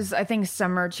 it was, I think,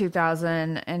 summer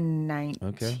 2019.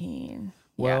 Okay.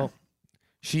 Well,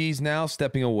 she's now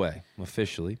stepping away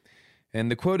officially. And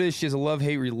the quote is, she has a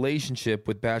love-hate relationship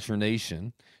with Bachelor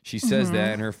Nation. She says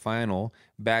that in her final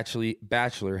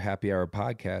Bachelor Happy Hour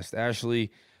podcast.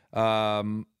 Ashley,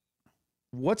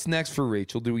 what's next for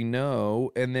Rachel? Do we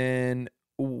know? And then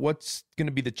what's going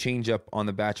to be the change up on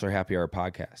the Bachelor Happy Hour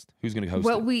podcast? Who's going to host it?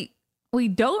 Well, we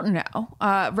don't know.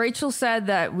 Rachel said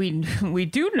that we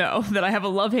do know that I have a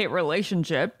love-hate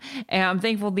relationship, and I'm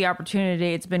thankful for the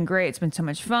opportunity. It's been great. It's been so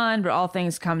much fun, but all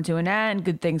things come to an end.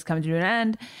 Good things come to an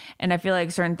end, and I feel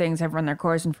like certain things have run their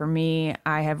course, and for me,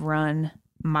 I have run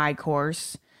my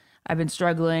course. I've been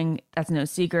struggling. That's no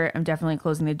secret. I'm definitely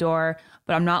closing the door,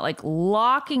 but I'm not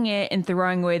locking it and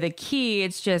throwing away the key.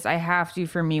 It's just I have to,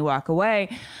 for me, walk away.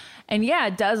 And yeah,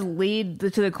 it does lead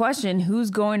to the question, who's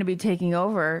going to be taking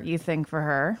over, you think, for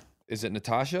her? Is it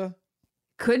Natasha?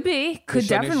 Could be. Could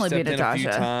definitely be Natasha.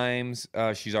 A few times.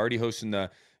 She's already hosting the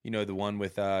one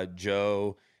with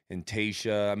Joe and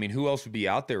Tayshia. I mean, who else would be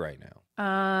out there right now?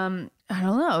 I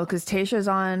don't know, because Tayshia's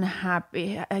on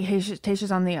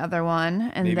Tayshia's on the other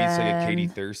one, and maybe then it's like a Katie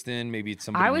Thurston. Maybe it's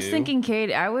somebody. I was thinking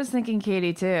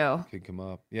Katie too. Could come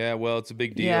up. Yeah, well, it's a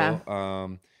big deal. Yeah.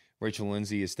 Rachel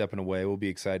Lindsay is stepping away. We'll be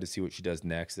excited to see what she does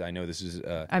next. I know this is.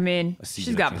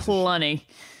 She's got plenty.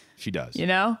 She does.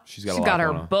 She's got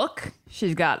her book.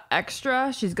 She's got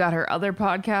Extra. She's got her other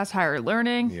podcast, Higher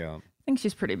Learning. Yeah. I think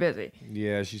she's pretty busy.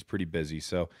 Yeah, she's pretty busy.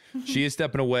 So she is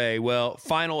stepping away. Well,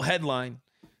 final headline.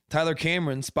 Tyler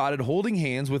Cameron spotted holding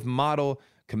hands with model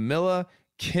Camilla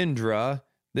Kendra.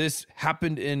 This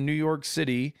happened in New York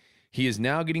City. He is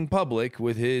now getting public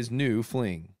with his new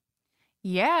fling.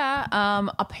 Yeah,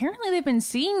 apparently they've been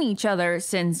seeing each other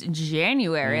since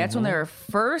January. That's when they were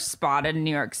first spotted in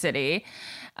New York City.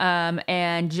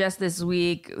 And just this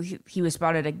week, he was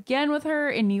spotted again with her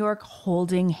in New York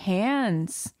holding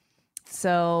hands.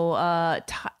 So,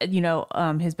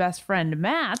 his best friend,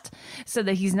 Matt, said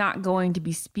that he's not going to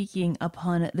be speaking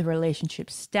upon the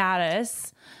relationship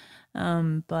status.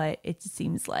 But it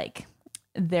seems like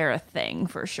they're a thing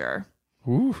for sure.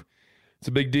 Ooh, it's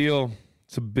a big deal.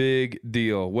 It's a big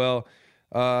deal. Well,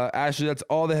 Ashley, that's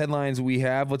all the headlines we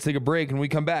have. Let's take a break and we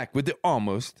come back with the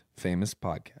Almost Famous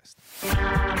podcast.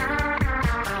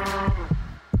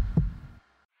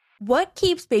 What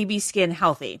keeps baby skin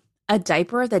healthy? a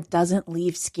diaper that doesn't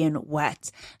leave skin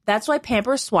wet. That's why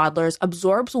Pampers Swaddlers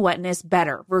absorbs wetness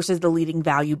better versus the leading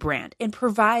value brand and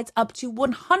provides up to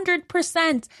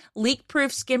 100%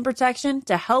 leak-proof skin protection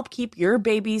to help keep your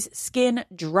baby's skin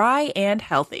dry and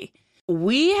healthy.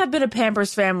 We have been a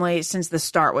Pampers family since the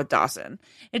start with Dawson.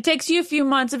 It takes you a few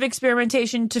months of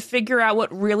experimentation to figure out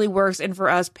what really works, and for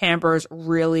us, Pampers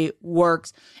really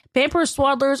works. Pampers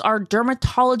Swaddlers are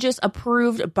dermatologist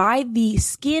approved by the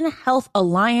Skin Health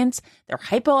Alliance. They're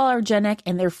hypoallergenic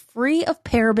and they're free of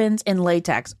parabens and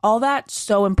latex. All that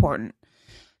so important.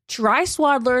 Try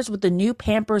Swaddlers with the new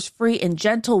Pampers Free and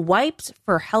Gentle wipes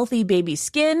for healthy baby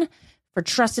skin. For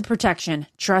trusted protection,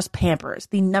 trust Pampers,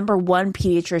 the #1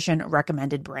 pediatrician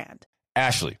recommended brand.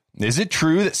 Ashley, is it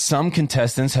true that some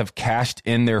contestants have cashed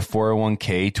in their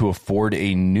 401k to afford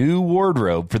a new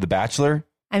wardrobe for The Bachelor?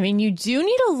 I mean, you do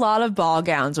need a lot of ball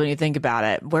gowns when you think about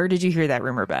it. Where did you hear that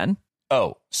rumor, Ben?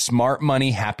 Oh, Smart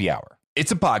Money Happy Hour.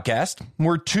 It's a podcast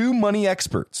where two money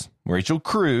experts, Rachel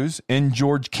Cruz and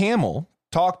George Camel,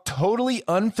 talk totally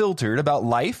unfiltered about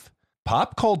life,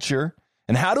 pop culture,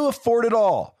 and how to afford it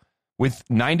all, with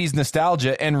 90s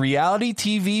nostalgia and reality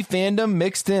TV fandom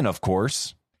mixed in, of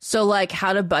course. So, like,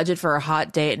 how to budget for a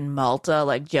hot date in Malta,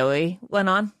 like Joey went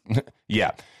on?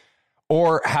 Yeah.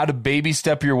 Or how to baby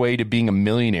step your way to being a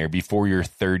millionaire before you're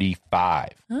 35.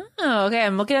 Oh, okay.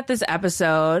 I'm looking at this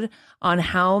episode on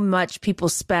how much people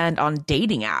spend on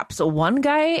dating apps. So one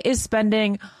guy is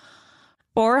spending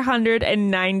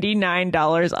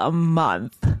 $499 a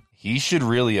month. He should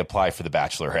really apply for The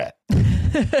Bachelorette.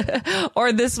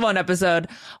 Or this one episode,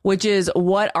 which is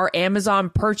what our Amazon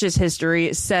purchase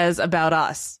history says about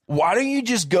us. Why don't you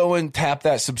just go and tap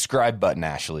that subscribe button,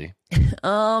 Ashley?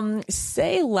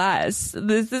 Say less.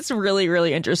 This is really,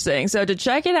 really interesting. So to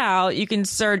check it out, you can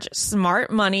search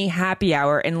Smart Money Happy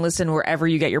Hour and listen wherever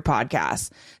you get your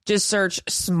podcasts. Just search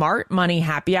Smart Money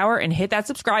Happy Hour and hit that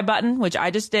subscribe button, which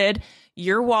I just did.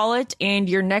 Your wallet and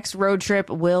your next road trip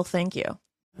will thank you.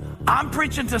 I'm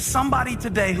preaching to somebody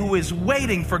today who is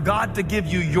waiting for God to give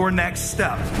you your next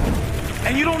step.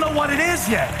 And you don't know what it is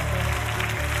yet.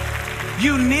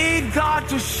 You need God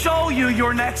to show you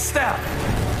your next step.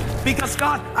 Because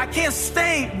God, I can't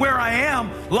stay where I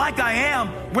am, like I am,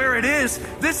 where it is.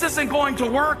 This isn't going to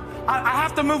work. I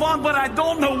have to move on, but I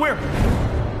don't know where.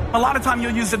 A lot of time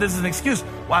you'll use it as an excuse.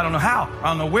 Well, I don't know how. I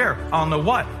don't know where. I don't know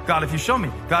what. God, if you show me.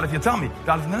 God, if you tell me.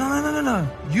 God, if... No.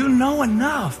 You know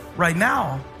enough right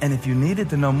now. And if you needed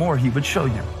to know more, he would show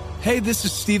you. Hey, this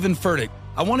is Stephen Furtick.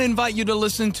 I want to invite you to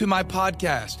listen to my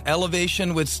podcast,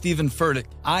 Elevation with Stephen Furtick.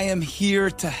 I am here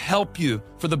to help you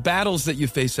for the battles that you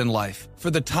face in life,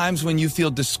 for the times when you feel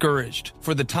discouraged,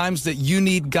 for the times that you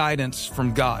need guidance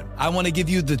from God. I want to give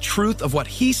you the truth of what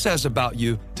he says about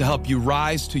you to help you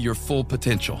rise to your full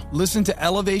potential. Listen to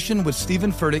Elevation with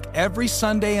Stephen Furtick every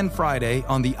Sunday and Friday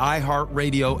on the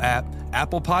iHeartRadio app,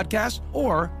 Apple Podcasts,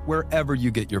 or wherever you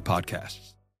get your podcasts.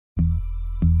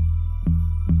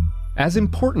 As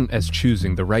important as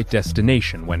choosing the right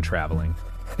destination when traveling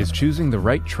is choosing the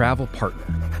right travel partner.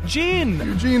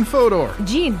 Eugene Fodor.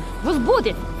 Gene, was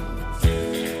будет.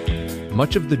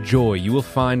 Much of the joy you will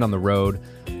find on the road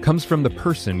comes from the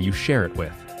person you share it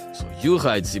with. So you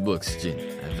write the books, Gene,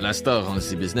 and Vlastar runs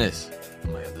the business.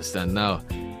 I understand now.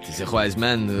 Tis a wise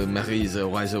man who marries a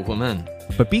wiser woman.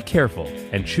 But be careful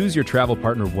and choose your travel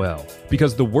partner well,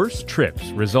 because the worst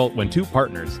trips result when two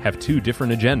partners have two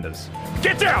different agendas.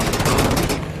 Get down!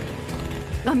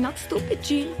 I'm not stupid,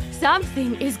 Gene.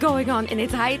 Something is going on, and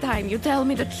it's high time you tell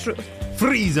me the truth.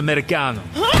 Freeze, Americano!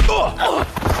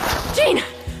 Gene,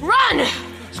 run!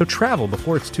 So travel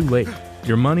before it's too late.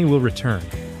 Your money will return,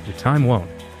 your time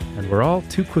won't, and we're all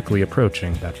too quickly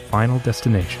approaching that final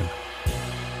destination.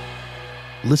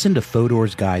 Listen to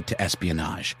Fodor's Guide to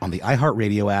Espionage on the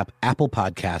iHeartRadio app, Apple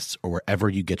Podcasts, or wherever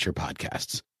you get your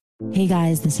podcasts. Hey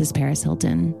guys, this is Paris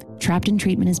Hilton. Trapped in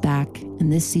Treatment is back,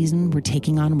 and this season we're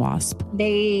taking on WASP.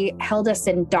 They held us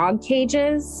in dog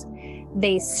cages.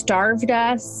 They starved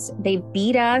us. They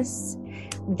beat us.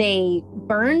 They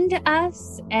burned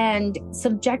us and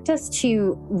subject us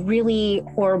to really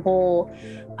horrible,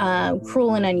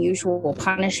 cruel and unusual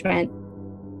punishment.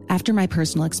 After my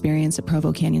personal experience at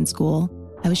Provo Canyon School,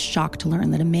 I was shocked to learn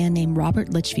that a man named Robert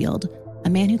Litchfield, a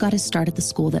man who got his start at the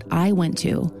school that I went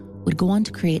to, would go on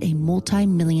to create a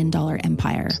multi-million-dollar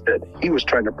empire. He was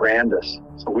trying to brand us,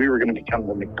 so we were going to become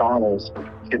the McDonald's of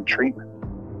kid treatment.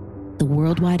 The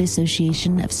Worldwide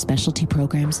Association of Specialty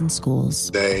Programs in Schools.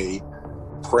 They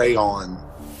prey on,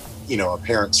 a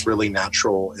parent's really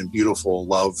natural and beautiful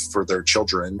love for their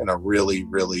children in a really,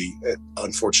 really,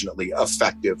 unfortunately,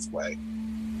 effective way.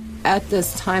 At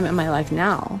this time in my life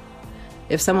now,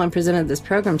 if someone presented this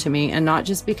program to me, and not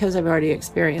just because I've already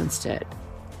experienced it.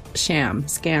 Sham,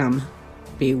 scam,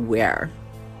 beware.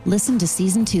 Listen to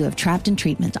Season 2 of Trapped in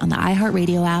Treatment on the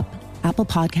iHeartRadio app, Apple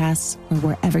Podcasts, or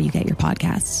wherever you get your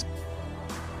podcasts.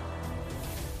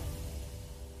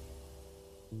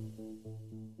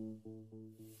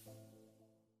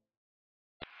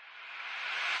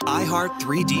 iHeart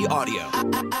 3D Audio.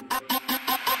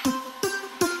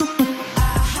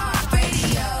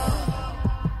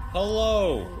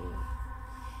 Hello.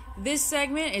 This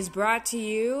segment is brought to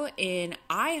you in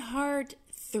iHeart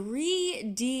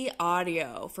 3D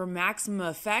Audio. For maximum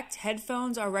effect,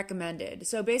 headphones are recommended.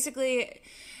 So basically,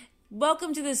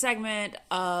 welcome to the segment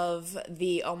of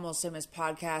the Almost Famous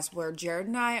podcast where Jared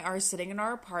and I are sitting in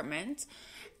our apartment,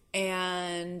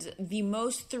 and the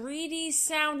most 3D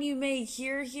sound you may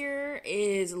hear here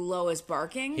is Lois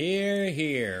barking.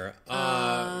 Here.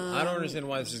 I don't understand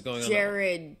why this is going on.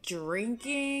 Jared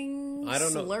drinking, I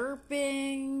don't know.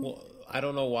 slurping. Well, I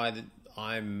don't know why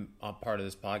I'm a part of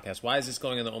this podcast. Why is this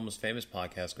going in the Almost Famous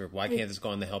podcast group? Why can't this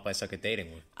go in the Help I Suck at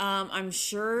Dating one? I'm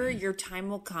sure your time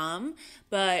will come,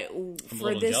 but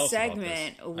for this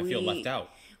segment, I feel left out.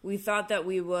 We thought that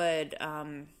we would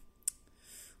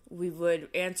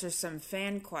answer some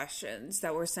fan questions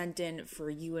that were sent in for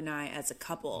you and I as a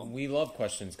couple. We love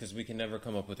questions because we can never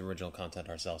come up with original content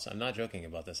ourselves. I'm not joking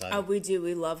about this. We do.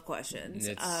 We love questions.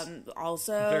 It's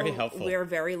also, very helpful. We're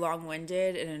very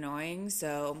long-winded and annoying,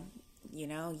 so, you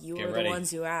Get were ready. the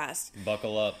ones who asked.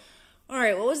 Buckle up. All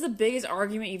right, what was the biggest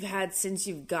argument you've had since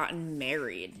you've gotten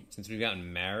married? Since we've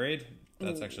gotten married?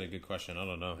 That's actually a good question. I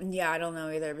don't know. Yeah, I don't know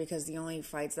either, because the only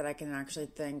fights that I can actually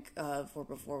think of were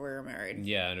before we were married.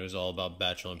 Yeah, and it was all about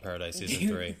Bachelor in Paradise Season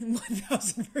 3.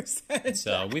 1,000%.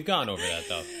 So we've gone over that,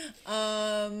 though.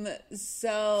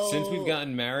 So Since we've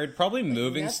gotten married, probably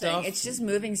moving nothing. stuff. It's just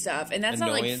moving stuff. And that's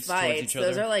not like Annoyance towards fights. each other.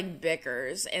 Those are like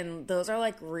bickers. And those are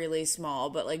like really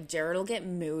small. But like Jared will get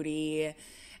moody.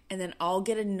 And then I'll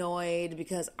get annoyed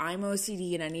because I'm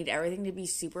OCD and I need everything to be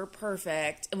super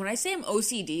perfect. And when I say I'm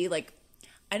OCD, like,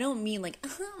 I don't mean like,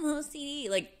 I'm OCD.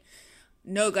 Like,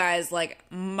 no, guys, like,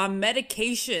 my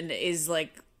medication is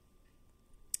like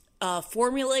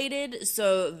formulated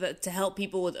so that to help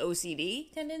people with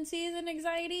OCD tendencies and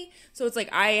anxiety. So it's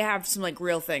like I have some like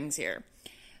real things here.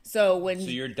 So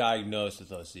you're diagnosed with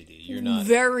OCD. You're not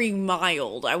very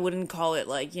mild. I wouldn't call it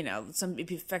like,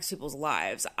 it affects people's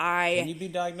lives. Can you be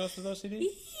diagnosed with OCD?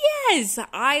 Yes,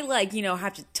 I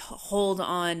have to hold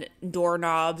on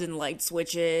doorknobs and light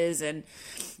switches and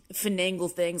finagle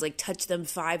things, like touch them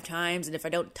 5 times, and if I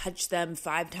don't touch them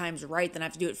 5 times right, then I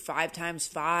have to do it 5 times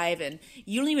 5, and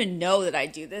you don't even know that I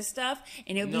do this stuff,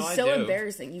 and it would be so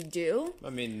embarrassing. You do? I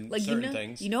mean, like certain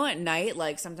things. At night,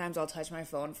 like sometimes I'll touch my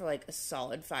phone for like a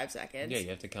solid 5 seconds. Yeah, you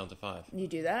have to count to 5. You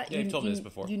do that? Yeah, you told me this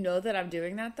before. You know that I'm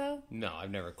doing that though? No,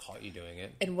 I've never caught you doing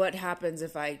it. And what happens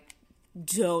if I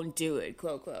don't do it,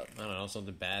 quote, quote? I don't know,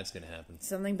 something bad's gonna happen.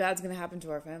 Something bad's gonna happen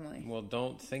to our family. Well,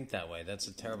 don't think that way. That's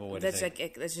a terrible way to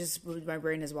think. That's just my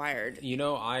brain is wired.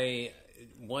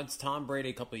 Once Tom Brady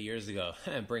a couple of years ago,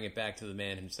 bring it back to the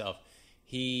man himself,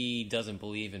 he doesn't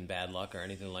believe in bad luck or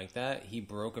anything like that. He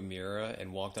broke a mirror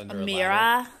and walked under a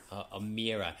ladder. A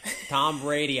mirror. Tom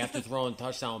Brady, after throwing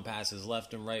touchdown passes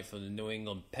left and right for the New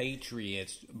England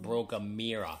Patriots, broke a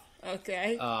mirror.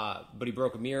 Okay. But he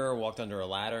broke a mirror, walked under a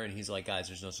ladder, and he's like, guys,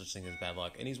 there's no such thing as bad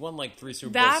luck. And he's won like 3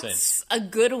 Super Bowls since. That's a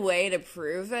good way to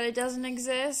prove that it doesn't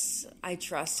exist. I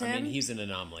trust him. I mean, he's an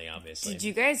anomaly, obviously. Did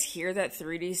you guys hear that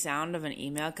 3D sound of an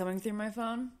email coming through my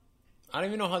phone? I don't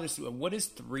even know how this... What is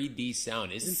 3D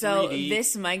sound? Isn't 3D... So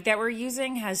this mic that we're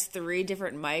using has 3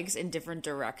 different mics in different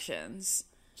directions.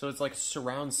 So it's like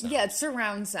surround sound. Yeah, it's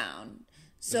surround sound.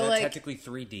 So is that like technically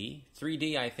 3D?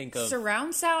 3D, I think of...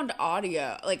 surround sound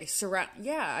audio. Like surround...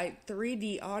 Yeah,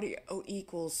 3D audio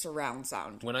equals surround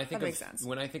sound. That makes sense.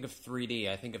 When I think of 3D,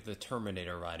 I think of the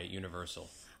Terminator ride at Universal.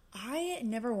 I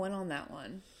never went on that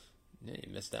one. Yeah,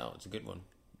 you missed out. It's a good one.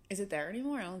 Is it there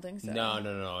anymore? I don't think so.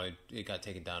 No. It got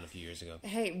taken down a few years ago.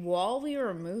 Hey, while we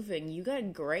were moving, you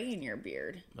got gray in your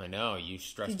beard. I know. You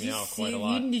stressed me out quite a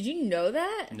lot. Did you know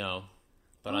that? No.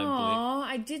 But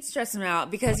I did stress him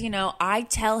out because, I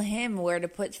tell him where to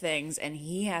put things and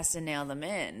he has to nail them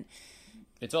in.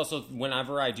 It's also,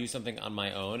 whenever I do something on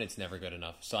my own, it's never good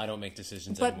enough. So I don't make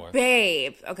decisions anymore. But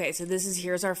babe, okay, so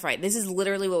here's our fight. This is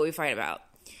literally what we fight about.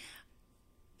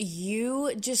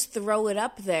 You just throw it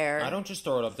up there. I don't just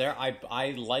throw it up there.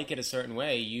 I like it a certain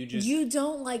way. You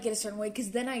don't like it a certain way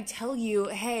because then I tell you,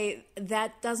 hey,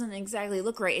 that doesn't exactly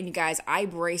look right. And you guys, I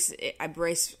brace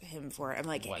him for it. I'm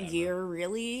like, Whatever. you're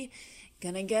really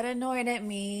gonna get annoyed at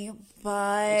me,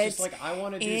 but it's just like I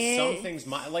want to do some things.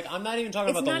 I'm not even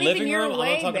talking about the not living even your room. way,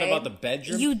 I'm not talking babe. about the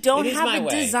bedroom. You don't It is have my a way.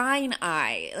 design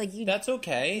eye. That's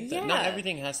okay. Yeah. Not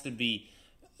everything has to be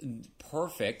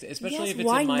perfect, especially Yes, if it's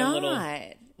why in my not?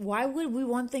 little. Why would we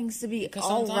want things to be Because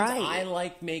all sometimes right? I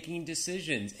like making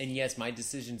decisions, and yes, my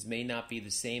decisions may not be the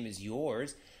same as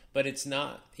yours, but it's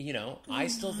not. I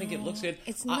still think it looks good.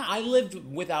 It's not. I lived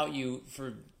without you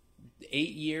for 8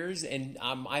 years, and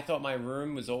I thought my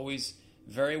room was always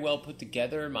very well put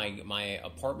together. My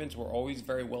apartments were always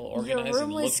very well organized. Your room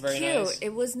and was looked very cute. nice.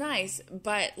 It was nice,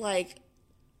 but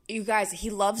you guys, he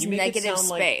loves You make it negative sound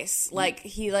space.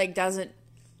 He doesn't.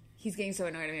 He's getting so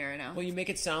annoyed at me right now. Well, you make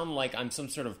it sound like I'm some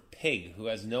sort of pig who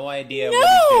has no idea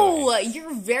what he's doing.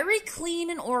 You're very clean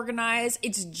and organized.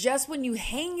 It's just when you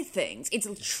hang things. It's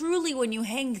truly when you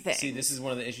hang things. See, this is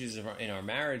one of the issues in our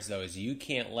marriage, though, is you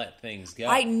can't let things go.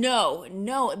 I know,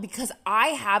 no, because I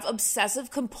have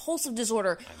obsessive compulsive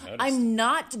disorder. I'm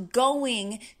not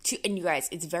going to, and you guys,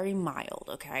 it's very mild,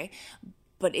 okay?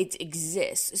 But it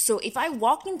exists. So if I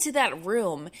walk into that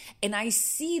room and I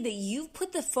see that you've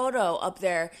put the photo up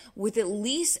there with at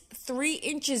least 3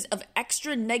 inches of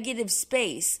extra negative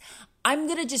space, I'm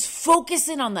going to just focus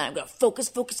in on that. I'm going to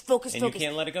focus. And you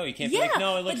can't let it go. You can't be like,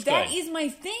 no, it looks but that good. is my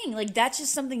thing. That's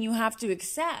just something you have to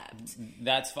accept.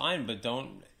 That's fine, but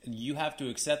you have to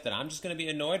accept that I'm just going to be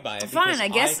annoyed by it. Fine,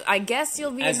 I guess you'll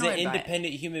be as annoyed an by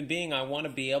independent human being, I want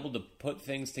to be able to put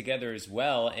things together as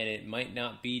well, and it might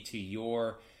not be to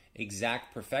your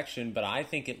exact perfection, but I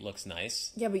think it looks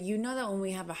nice. Yeah, but you know that when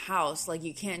we have a house,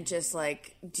 you can't just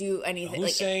do anything.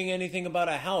 Who's saying anything about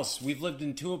a house? We've lived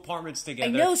in 2 apartments together.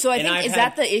 I know, so I think is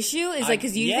that the issue? Is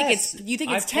because you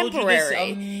think it's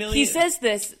temporary. He says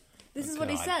this. This is what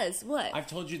he says. What? I've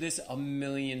told you this a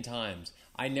million times.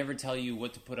 I never tell you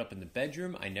what to put up in the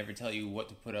bedroom. I never tell you what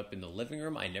to put up in the living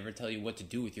room. I never tell you what to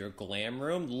do with your glam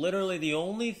room. Literally, the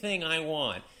only thing I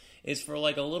want is for a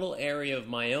little area of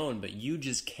my own, but you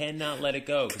just cannot let it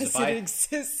go. Because it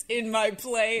exists in my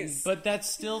place. But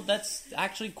that's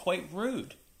actually quite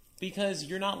rude. Because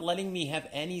you're not letting me have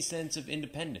any sense of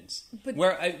independence.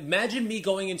 Imagine me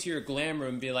going into your glam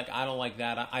room and being like, I don't like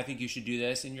that. I think you should do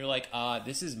this. And you're like,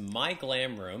 this is my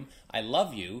glam room. I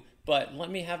love you, but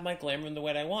let me have my glam room the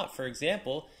way I want. For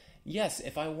example, yes,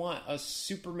 if I want a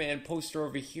Superman poster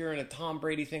over here and a Tom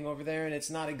Brady thing over there, and it's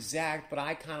not exact, but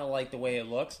I kind of like the way it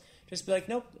looks, just be like,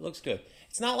 nope, it looks good.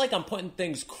 It's not like I'm putting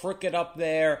things crooked up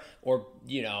there, or,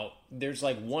 there's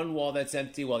one wall that's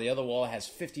empty while the other wall has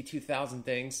 52,000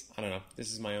 things. I don't know.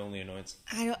 This is my only annoyance.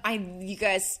 You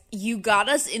guys, you got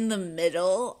us in the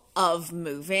middle of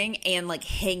moving and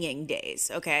hanging days,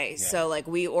 okay? Yeah. So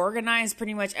we organized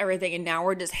pretty much everything, and now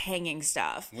we're just hanging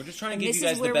stuff. We're just trying to give you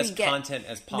guys the best content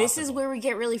as possible. This is where we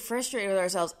get really frustrated with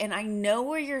ourselves, and I know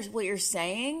what you're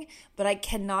saying, but I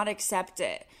cannot accept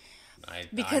it.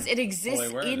 Because it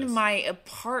exists in my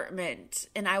apartment,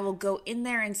 and I will go in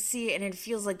there and see it, and it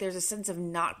feels like there's a sense of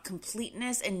not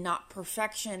completeness and not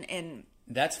perfection. And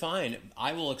that's fine.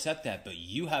 I will accept that, but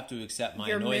you have to accept my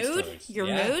your annoyance mood. towards Your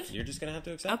mood. You're just gonna have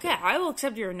to accept. Okay, I will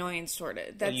accept your annoyance toward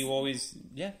it. Well, you always,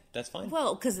 that's fine.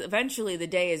 Well, because eventually the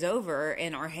day is over,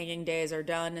 and our hanging days are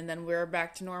done, and then we're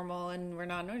back to normal, and we're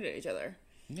not annoyed at each other.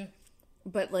 Yeah.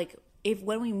 But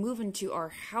when we move into our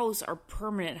house, our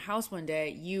permanent house one day,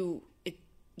 you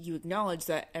acknowledge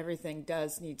that everything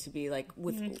does need to be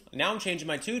with. Now I'm changing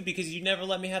my tune because you never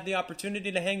let me have the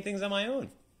opportunity to hang things on my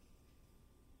own.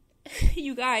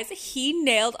 You guys, he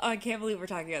nailed. Oh, I can't believe we're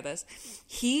talking about this.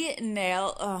 He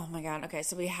nailed. Oh my god. Okay,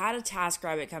 so we had a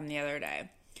TaskRabbit come the other day,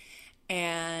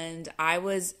 and I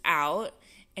was out,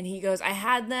 and he goes, "I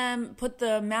had them put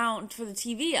the mount for the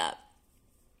TV up,"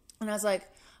 and I was like,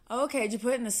 oh, "Okay, did you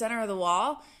put it in the center of the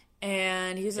wall?"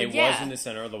 And he was like, it was in the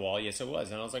center of the wall. Yes, it was.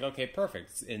 And I was like, okay,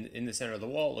 perfect. It's in the center of the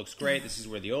wall. It looks great. This is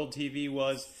where the old TV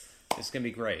was. It's going to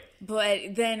be great.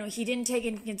 But then he didn't take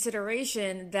into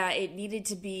consideration that it needed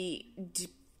to be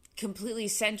completely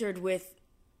centered with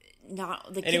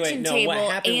not the kitchen table.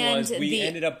 What happened and was we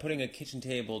ended up putting a kitchen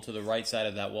table to the right side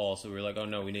of that wall. So we were like, oh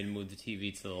no, we need to move the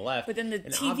TV to the left. But then the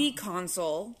TV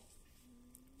console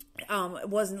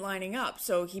wasn't lining up,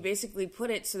 so he basically put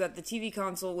it so that the TV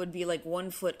console would be 1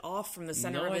 foot off from the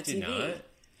center of the TV. Not.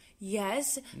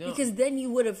 Yes, because then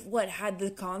you would have had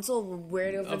the console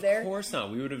right over there. Of course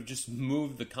not. We would have just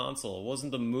moved the console. It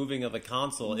wasn't the moving of the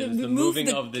console. It was the moving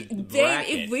of the bracket.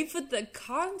 If we put the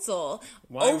console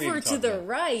over to the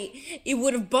right, it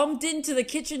would have bumped into the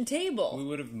kitchen table. We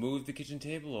would have moved the kitchen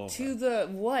table over to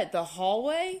the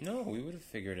hallway. No, we would have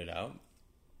figured it out.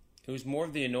 It was more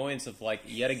of the annoyance of, like,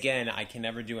 yet again, I can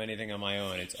never do anything on my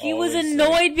own. He was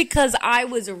annoyed because I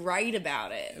was right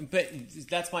about it. But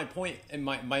that's my point. And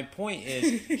my point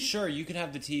is, sure, you can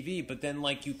have the TV, but then,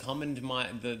 like, you come into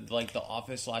the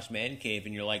office / man cave,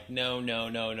 and you're like, no.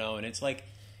 And it's like,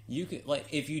 you could, like,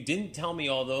 if you didn't tell me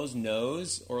all those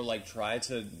no's or, like, try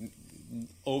to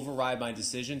override my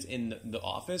decisions in the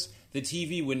office, the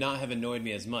TV would not have annoyed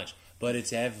me as much. But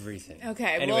it's everything.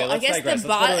 Okay, anyway, well, I guess digress.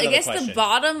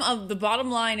 the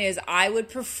bottom line is I would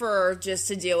prefer just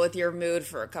to deal with your mood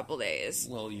for a couple days.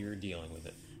 Well, you're dealing with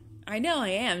it. I know I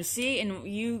am. See, and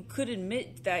you could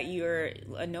admit that you're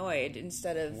annoyed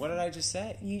instead of. What did I just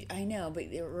say? I know, but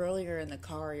earlier in the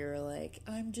car, you were like,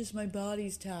 my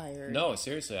body's tired. No,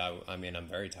 seriously, I mean, I'm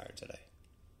very tired today.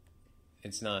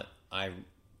 It's not,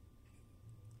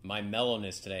 my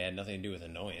mellowness today had nothing to do with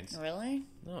annoyance. Really?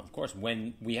 No, of course.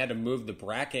 When we had to move the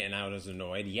bracket and I was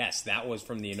annoyed, yes, that was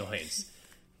from the annoyance.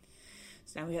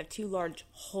 So now we have 2 large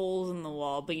holes in the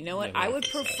wall. But you know what? Yeah, I would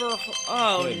prefer...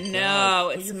 Oh, Good no.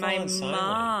 God. It's my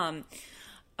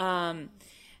mom.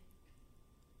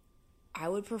 I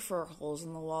would prefer holes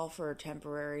in the wall for a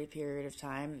temporary period of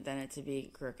time than it to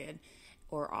be crooked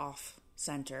or off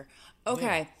center.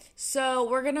 Okay, so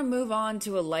we're going to move on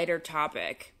to a lighter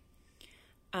topic.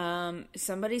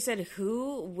 Somebody said,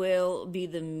 who will be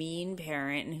the mean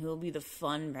parent and who will be the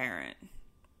fun parent?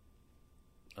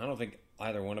 I don't think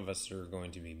either one of us are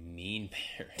going to be mean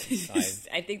parents.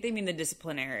 I think they mean the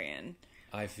disciplinarian.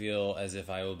 I feel as if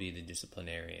I will be the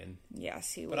disciplinarian.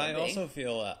 Yes, he will. But I also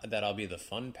feel that I'll be the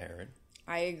fun parent.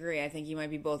 I agree. I think you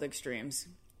might be both extremes.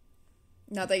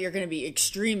 Not that you're going to be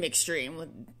extreme,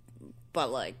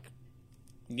 but like...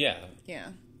 Yeah. Yeah.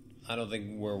 I don't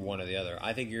think we're one or the other.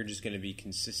 I think you're just going to be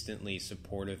consistently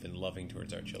supportive and loving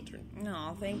towards our children.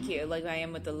 No, thank you. Like I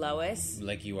am with the Lois.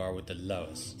 Like you are with the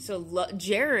Lois. So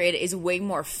Jared is way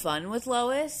more fun with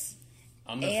Lois.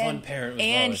 I'm the fun parent with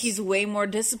Lois. And he's way more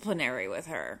disciplinary with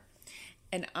her.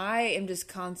 And I am just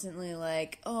constantly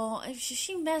like, oh, if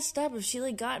she messed up, if she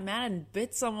like got mad and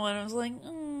bit someone, I was like,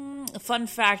 Fun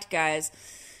fact, guys.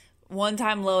 One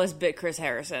time Lois bit Chris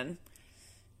Harrison.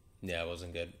 Yeah, it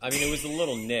wasn't good. I mean, it was a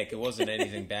little nick. It wasn't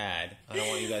anything bad. I don't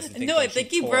want you guys to think. No, I think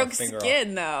he broke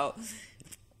skin off. though.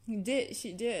 He did.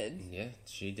 She did. Yeah,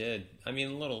 she did. I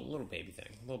mean, little baby thing,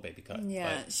 little baby cut.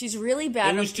 Yeah, she's really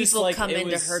bad when people like, come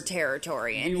into her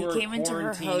territory, and he came into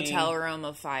her quarantining. hotel room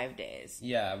of 5 days.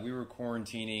 Yeah, we were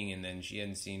quarantining, and then she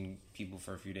hadn't seen people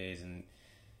for a few days, and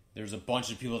there was a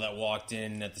bunch of people that walked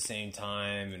in at the same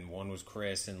time, and one was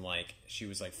Chris, and like she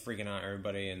was like freaking out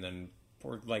everybody, and then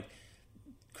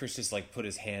Chris just like put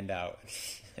his hand out.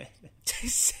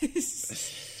 Just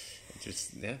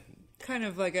kind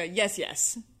of like a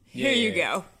yes. Here you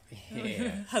go.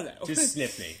 Yeah. Hello. Just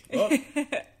sniff me.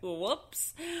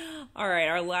 Whoops. All right,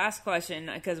 our last question,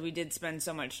 because we did spend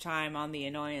so much time on the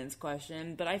annoyance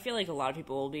question, but I feel like a lot of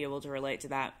people will be able to relate to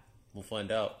that. We'll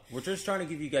find out. We're just trying to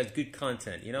give you guys good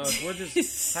content. You know, if we're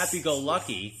just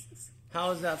happy-go-lucky,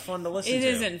 how is that fun to listen to? It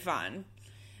isn't fun.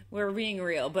 We're being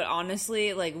real, but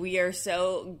honestly, like, we are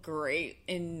so great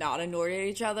in not annoyed at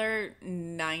each other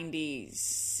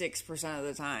 96% of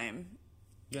the time.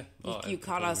 Yeah. You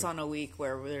caught us on a week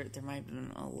where there might have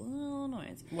been a little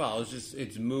annoyance. Well,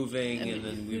 it's moving, and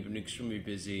then we've been extremely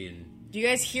busy. And do you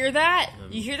guys hear that?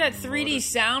 You hear that 3D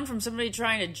sound from somebody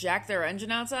trying to jack their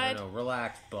engine outside? I know.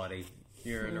 Relax, buddy.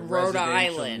 You're in a Rhode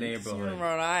residential Island. neighborhood. You're in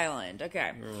Rhode Island.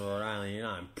 Okay. You're in Rhode Island. You're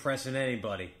not impressing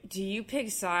anybody. Do you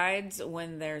pick sides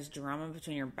when there's drama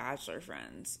between your Bachelor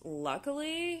friends?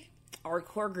 Luckily, our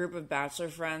core group of Bachelor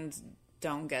friends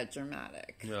don't get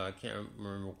dramatic. No, I can't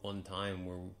remember one time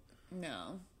where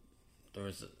there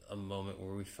was a moment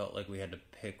where we felt like we had to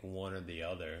pick one or the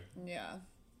other. Yeah.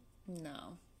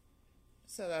 No.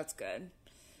 So that's good.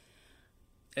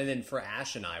 And then for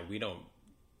Ash and I don't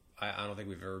think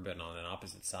we've ever been on an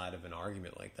opposite side of an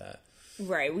argument like that.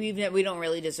 Right. We don't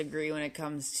really disagree when it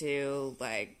comes to,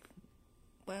 like,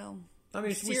 well... I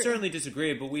mean, we certainly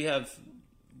disagree, but we have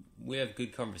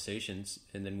good conversations,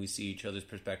 and then we see each other's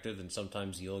perspective, and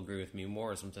sometimes you'll agree with me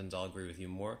more, or sometimes I'll agree with you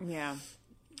more. Yeah.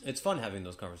 It's fun having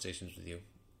those conversations with you.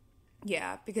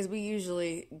 Yeah, because we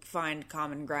usually find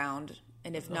common ground,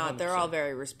 and if not, 100%. They're all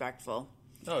very respectful.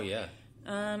 Oh, yeah.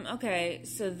 Okay,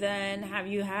 so then have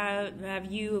you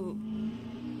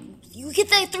get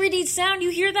that 3D sound? You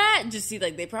hear that? Just see,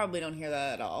 like, they probably don't hear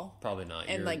that at all. Probably not.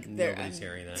 And like, nobody's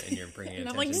hearing that, and you're bringing and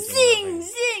attention. I'm like, to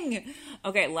zing.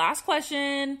 Okay, last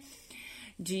question.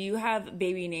 Do you have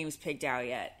baby names picked out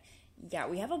yet? Yeah,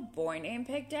 we have a boy name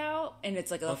picked out, and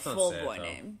it's like a Let's not full say it, boy though.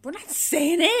 name. We're not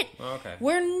saying it. Okay.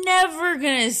 We're never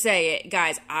going to say it.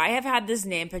 Guys, I have had this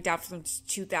name picked out since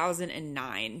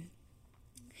 2009.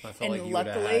 I felt And like you would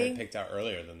have had luckily- it picked out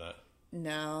earlier than that.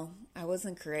 No, I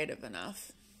wasn't creative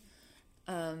enough.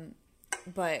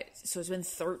 But, so it's been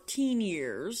 13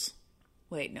 years.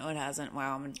 Wait, no, it hasn't.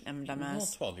 Wow, I'm a dumbass. Well,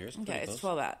 12 years. Okay, Pretty it's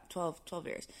close. 12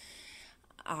 years.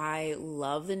 I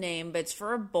love the name, but it's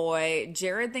for a boy.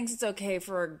 Jared thinks it's okay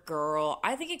for a girl.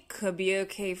 I think it could be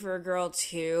okay for a girl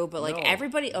too, but like No.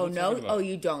 everybody. Oh What are you no! talking about? Oh,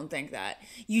 you don't think that?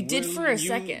 You did for a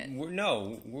second.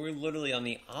 We're literally on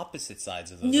the opposite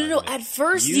sides of those. No. arguments. At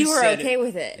first, you were said okay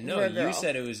with it. No, for a girl. you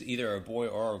said it was either a boy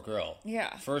or a girl.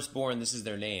 Yeah. Firstborn, this is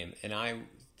their name, and I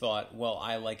thought, well,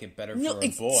 I like it better No, for a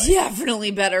it's boy.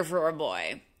 definitely better for a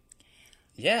boy.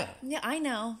 Yeah. Yeah, I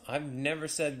know. I've never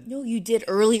said. No, you did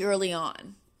early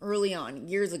on,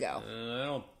 years ago. I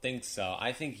don't think so.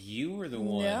 I think you were the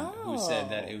one who said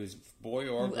that it was boy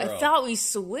or girl. I thought we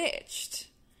switched.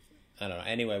 I don't know.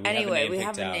 Anyway, We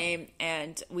have a name,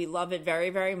 and we love it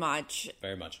very, very much.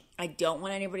 Very much. I don't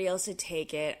want anybody else to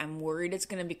take it. I'm worried it's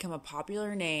going to become a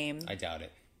popular name. I doubt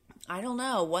it. I don't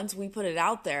know. Once we put it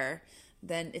out there,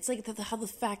 then it's like how the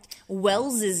fact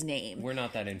Wells' name. We're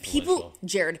not that influential.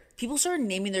 People started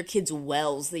naming their kids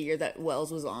Wells the year that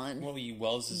Wells was on. Well,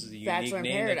 Wells is a unique Bachelor in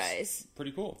name. Paradise. That's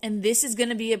pretty cool. And this is going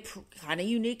to be a kind of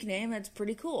unique name that's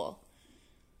pretty cool.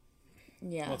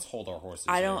 Yeah. Let's hold our horses.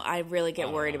 I really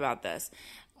get worried about this.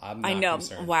 I'm not I know.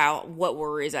 concerned. Wow, what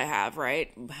worries I have,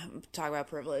 right? Talk about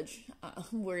privilege.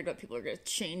 I'm worried about people are going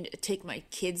to take my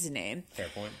kid's name. Fair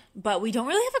point. But we don't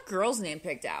really have a girl's name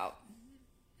picked out.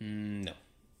 No.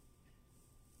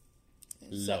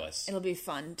 Lois. It'll be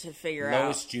fun to figure out.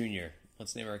 Lois Jr.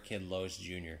 Let's name our kid Lois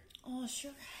Jr. Oh,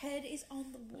 your head is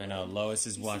on the wall. I know. Lois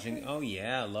is watching. Oh,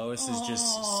 yeah. Lois is just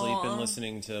sleeping,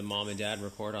 listening to mom and dad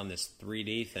record on this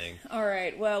 3D thing. All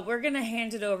right. Well, we're going to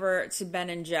hand it over to Ben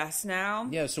and Jess now.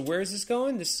 Yeah. So where is this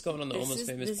going? This is going on the Almost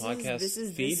Famous podcast This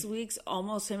is feed? this week's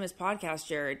Almost Famous podcast,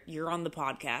 Jared. You're on the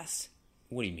podcast.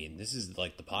 What do you mean? This is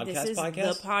like the podcast This is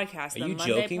podcast? the podcast. Are the you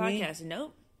Monday joking podcast. me?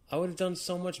 Nope. I would have done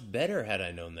so much better had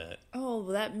I known that. Oh,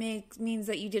 well, that means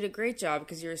that you did a great job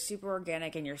because you're super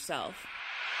organic in yourself.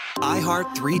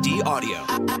 iHeart 3D Audio.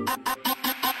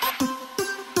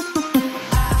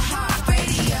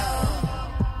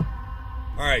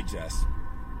 All right, Jess.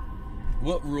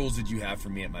 What rules did you have for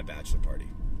me at my bachelor party?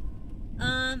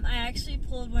 I actually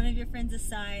pulled one of your friends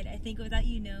aside, I think without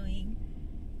you knowing,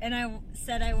 and I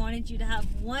said I wanted you to have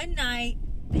one night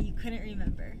that you couldn't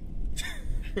remember.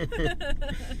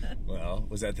 Well,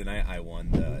 was that the night I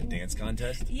won the dance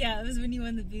contest? Yeah, it was when you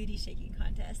won the booty shaking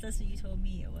contest. That's what you told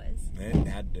me it was. It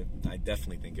had to, I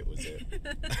definitely think it was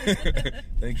it.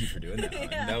 Thank you for doing that.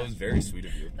 Yeah. That was very sweet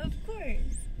of you. Of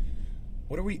course.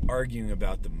 What are we arguing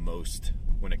about the most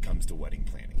when it comes to wedding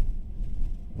planning?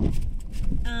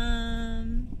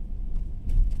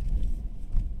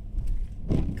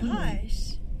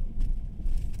 Gosh.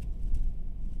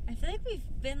 I feel like we've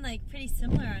been like pretty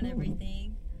similar on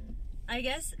everything. I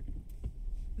guess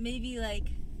maybe like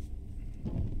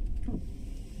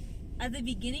at the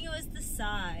beginning it was the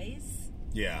size.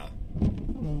 Yeah.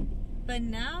 But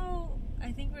now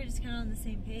I think we're just kind of on the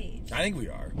same page. I think we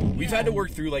are. We've had to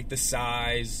work through like the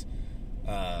size,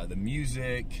 the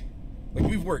music. Like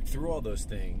we've worked through all those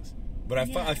things. But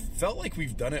I felt like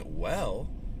we've done it well.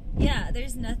 Yeah,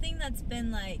 there's nothing that's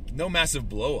been like... No massive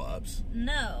blow-ups.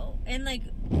 No. And like,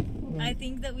 I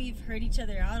think that we've heard each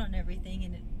other out on everything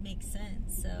and it makes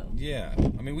sense, so... Yeah.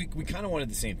 I mean, we kind of wanted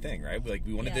the same thing, right? Like,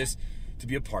 we wanted this to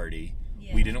be a party.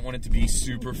 Yeah. We didn't want it to be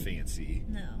super fancy.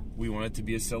 No. We wanted it to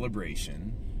be a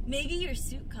celebration. Maybe your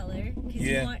suit color,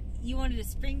 because you wanted a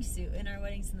spring suit in our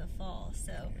weddings in the fall,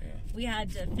 so we had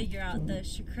to figure out the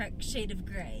correct shade of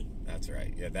gray. That's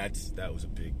right. Yeah, that was a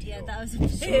big deal. Yeah, that was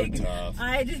big. So tough.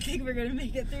 I didn't think we were going to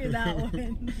make it through that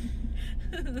one.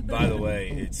 By the way,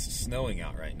 it's snowing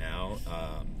out right now.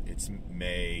 It's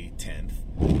May 10th,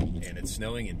 and it's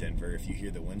snowing in Denver. If you hear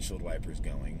the windshield wipers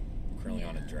going, currently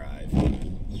on a drive.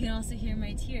 You can also hear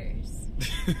my tears.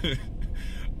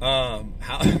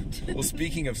 Well,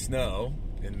 speaking of snow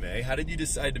in May, how did you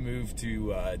decide to move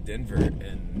to Denver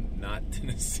and not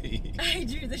Tennessee? I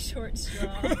drew the short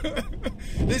straw.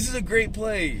 This is a great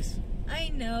place. I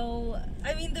know.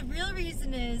 I mean, the real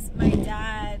reason is my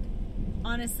dad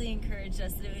honestly encouraged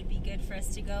us that it would be good for us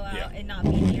to go out and not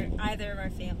be near either of our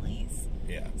families.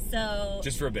 Yeah. So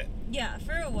just for a bit. Yeah,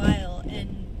 for a while,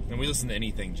 and we listen to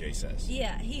anything Jay says.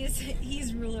 Yeah,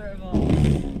 he's ruler of all.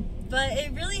 But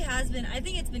it really has been. I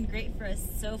think it's been great for us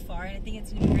so far, and I think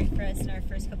it's going to be great for us in our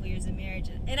first couple years of marriage.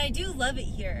 And I do love it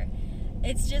here.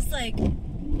 It's just like,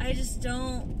 I just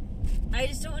don't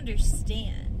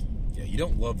understand. Yeah, you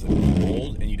don't love the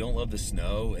cold and you don't love the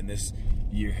snow, and this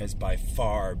year has by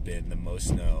far been the most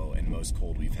snow and most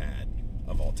cold we've had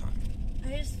of all time.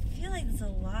 I just feel like it's a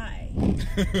lie.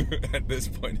 At this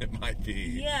point, it might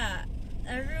be. Yeah,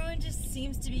 everyone just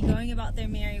seems to be going about their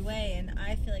merry way, and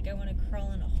I feel like I want to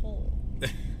crawl in a hole.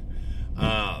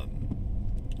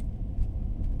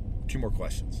 2 more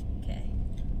questions. Okay.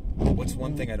 What's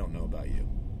one thing I don't know about you?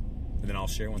 And then I'll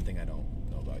share one thing I don't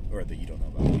know about, or that you don't know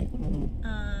about me.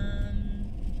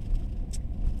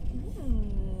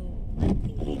 One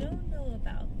thing you don't know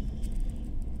about me.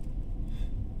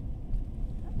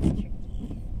 That's tricky.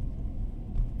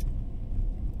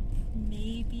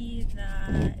 Maybe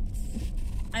that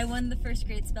I won the first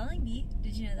grade spelling bee.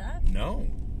 Did you know that? No.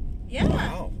 Yeah.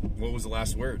 Wow. What was the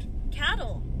last word?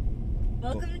 Cattle.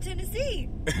 Welcome to Tennessee.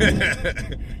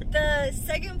 The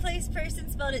second place person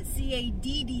spelled it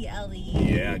Caddle.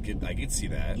 Yeah, I could see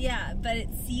that. Yeah, but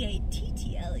it's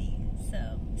Cattle.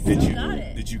 So got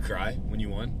it. Did you cry when you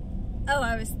won? Oh,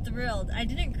 I was thrilled. I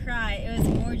didn't cry. It was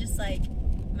more just like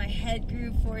my head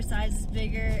grew 4 sizes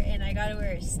bigger, and I got to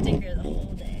wear a sticker the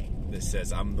whole day. That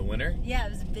says I'm the winner? Yeah,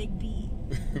 it was a big B.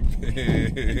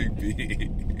 Big B.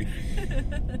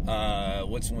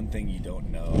 What's one thing you don't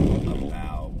know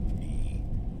about me?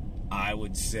 I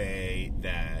would say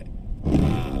that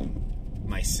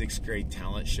my 6th grade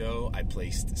talent show, I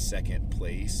placed 2nd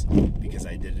place because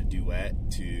I did a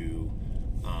duet to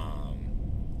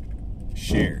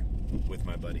Cher with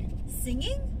my buddy.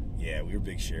 Singing? Yeah, we were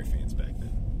big Cher fans back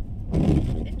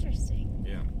then. Interesting.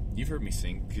 Yeah. You've heard me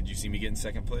sing. Could you see me get in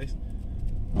 2nd place?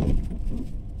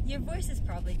 Your voice has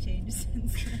probably changed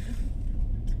since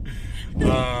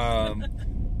then.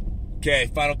 Okay,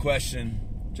 final question.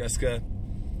 Jessica,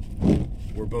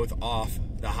 we're both off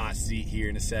the hot seat here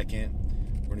in a second.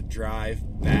 We're going to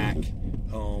drive back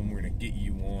home. We're going to get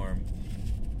you warm.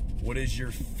 What is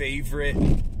your favorite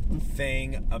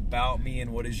thing about me,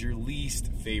 and what is your least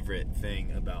favorite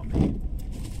thing about me?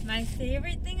 My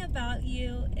favorite thing about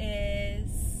you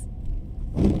is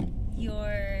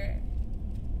your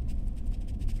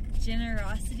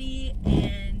generosity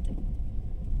and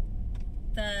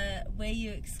the way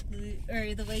you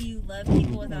the way you love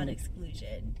people without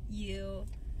exclusion. You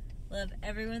love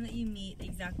everyone that you meet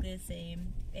exactly the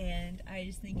same, and I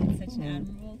just think it's such an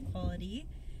admirable quality.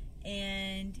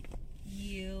 And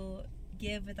you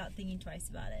give without thinking twice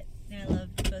about it, and I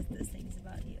love both those things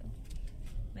about you.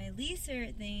 My least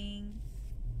favorite thing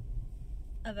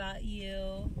about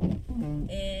you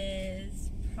is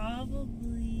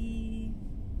probably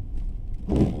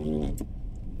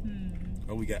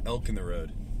Oh, we got elk in the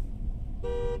road.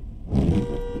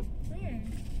 Where?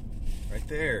 Right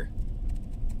there.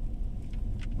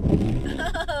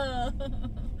 Oh,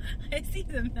 I see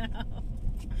them now.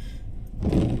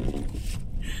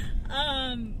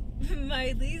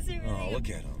 My least favorite thing. Oh, look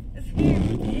at them.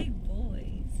 They're big boys.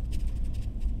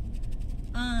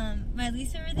 My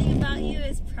least favorite thing about you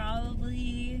is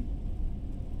probably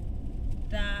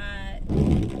that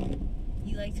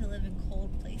you like to live in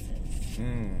cold places. I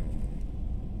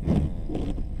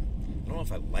don't know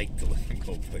if I like to live in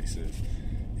cold places.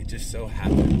 It just so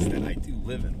happens that I do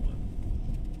live in one.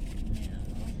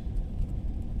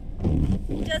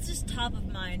 Yeah. That's just top of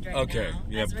mind right now. Okay,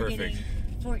 yeah, as we're perfect.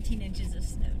 Getting 14 inches of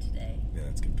snow today. Yeah,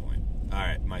 that's a good point. All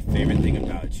right, my favorite thing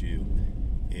about you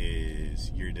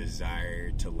is your desire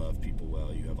to love people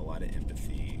well. You have a lot of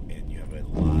empathy, and you have a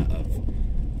lot of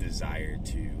desire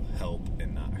to help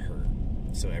and not hurt.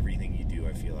 So everything you do,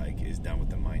 I feel like, is done with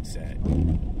the mindset,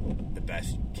 the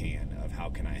best you can, of how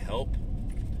can I help,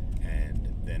 and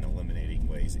then eliminating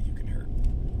ways that you can hurt.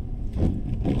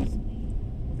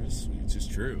 It's sweet. It's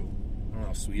just true. I don't know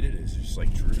how sweet it is. It's just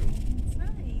like true. It's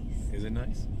nice. Is it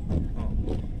nice?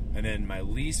 Oh. And then my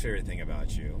least favorite thing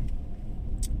about you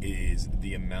is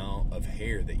the amount of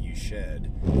hair that you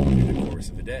shed through the course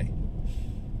of a day.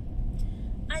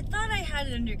 I thought I had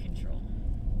it under control.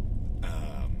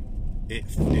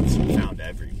 It's found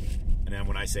everywhere. And then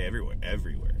when I say everywhere.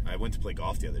 I went to play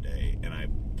golf the other day, and I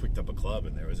picked up a club,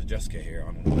 and there was a Jessica hair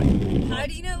on one of my clubs. How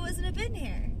do you know it wasn't a bin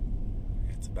hair?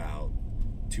 It's about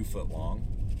 2 foot long.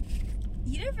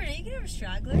 You never know. You can have a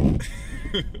straggler.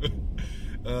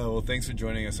 Well, thanks for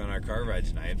joining us on our car ride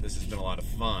tonight. This has been a lot of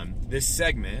fun. This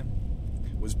segment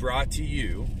was brought to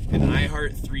you in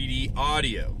iHeart 3D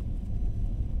Audio.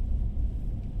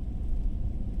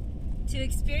 To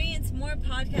experience more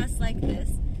podcasts like this,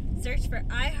 search for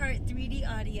iHeart 3D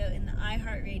Audio in the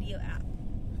iHeart Radio app.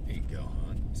 There you go,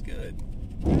 hon. It's good.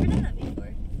 Never done that before.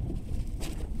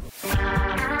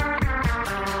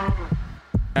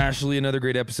 Ashley, another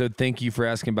great episode. Thank you for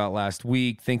asking about last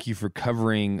week. Thank you for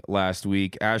covering last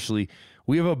week. Ashley,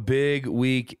 we have a big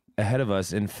week ahead of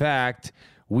us. In fact,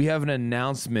 we have an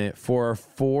announcement for our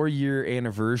 4-year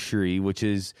anniversary, which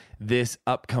is this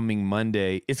upcoming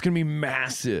Monday. It's going to be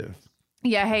massive.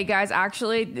 Yeah, hey guys,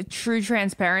 actually, the true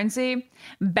transparency,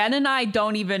 Ben and I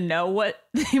don't even know what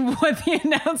the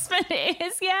announcement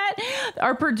is yet.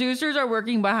 Our producers are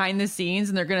working behind the scenes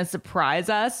and they're going to surprise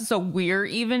us. So we're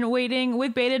even waiting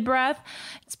with bated breath.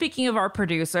 Speaking of our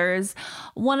producers,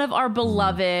 one of our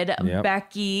beloved,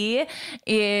 Becky,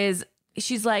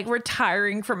 she's like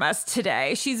retiring from us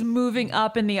today. She's moving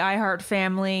up in the iHeart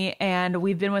family, and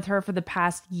we've been with her for the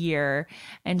past year,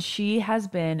 and she has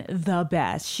been the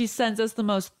best. She sends us the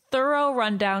most thorough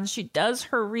rundowns. She does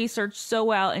her research so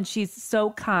well, and she's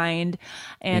so kind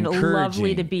and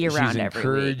lovely to be around every week.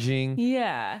 Encouraging,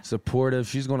 yeah, supportive.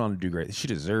 She's going on to do great. She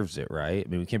deserves it, right? I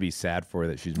mean, we can't be sad for her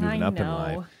that she's moving up in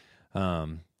life.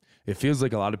 It feels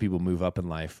like a lot of people move up in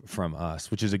life from us,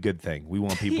 which is a good thing. We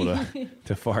want people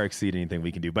to far exceed anything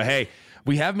we can do. But hey,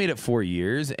 we have made it 4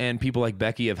 years, and people like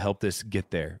Becky have helped us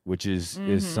get there, which is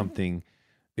something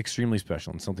extremely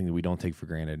special and something that we don't take for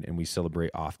granted and we celebrate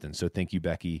often. So thank you,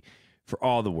 Becky, for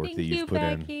all the work that you've put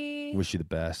in. Wish you the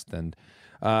best. And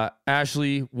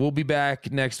Ashley, we'll be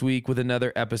back next week with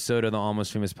another episode of the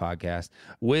Almost Famous podcast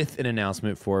with an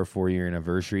announcement for our 4-year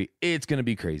anniversary. It's going to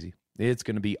be crazy. It's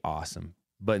going to be awesome.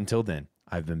 But until then,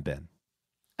 I've been Ben.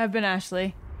 I've been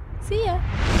Ashley. See ya.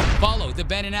 Follow the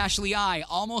Ben and Ashley I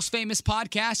Almost Famous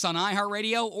podcast on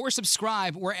iHeartRadio or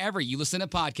subscribe wherever you listen to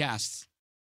podcasts.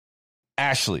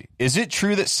 Ashley, is it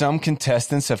true that some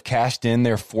contestants have cashed in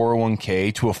their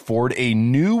 401k to afford a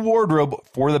new wardrobe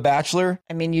for The Bachelor?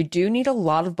 I mean, you do need a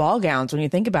lot of ball gowns when you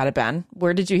think about it, Ben.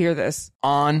 Where did you hear this?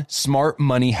 On Smart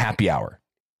Money Happy Hour.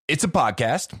 It's a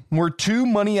podcast where two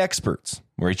money experts,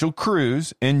 Rachel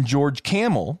Cruz and George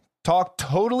Camel, talk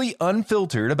totally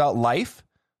unfiltered about life,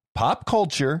 pop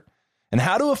culture, and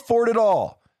how to afford it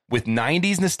all, with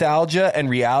 90s nostalgia and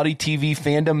reality TV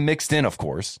fandom mixed in, of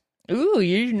course. Ooh,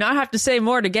 you do not have to say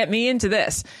more to get me into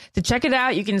this. To check it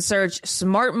out, you can search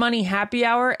Smart Money Happy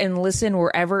Hour and listen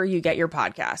wherever you get your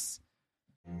podcasts.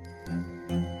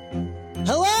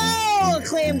 Hello,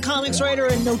 acclaimed comics writer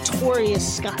and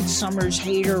notorious Scott Summers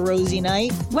hater, Rosie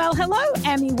Knight. Well, hello,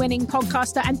 Emmy-winning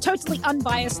podcaster and totally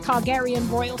unbiased Targaryen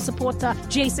royal supporter,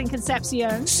 Jason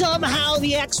Concepcion. Somehow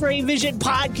the X-Ray Vision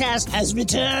podcast has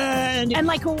returned. And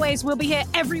like always, we'll be here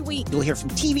every week. You'll hear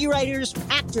from TV writers,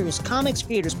 actors, comics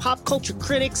creators, pop culture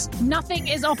critics. Nothing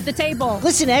is off the table.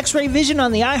 Listen to X-Ray Vision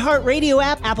on the iHeartRadio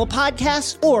app, Apple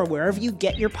Podcasts, or wherever you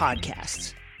get your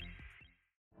podcasts.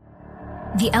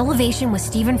 The Elevation with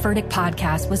Stephen Furtick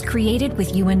podcast was created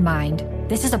with you in mind.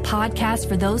 This is a podcast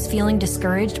for those feeling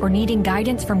discouraged or needing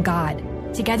guidance from God.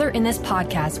 Together in this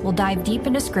podcast, we'll dive deep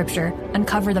into scripture,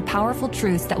 uncover the powerful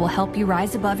truths that will help you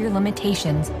rise above your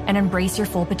limitations and embrace your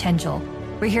full potential.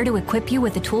 We're here to equip you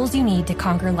with the tools you need to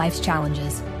conquer life's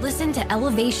challenges. Listen to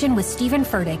Elevation with Stephen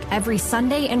Furtick every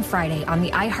Sunday and Friday on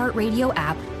the iHeartRadio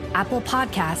app, Apple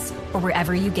Podcasts, or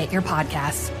wherever you get your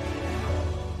podcasts.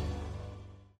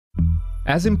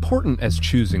 As important as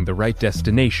choosing the right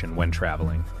destination when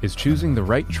traveling is choosing the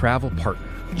right travel partner.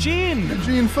 Gene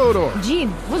Fodor.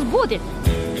 Gene was good.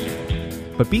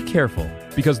 But be careful,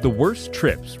 because the worst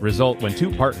trips result when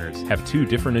two partners have two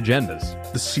different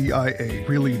agendas. The CIA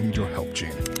really need your help,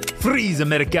 Gene. Freeze,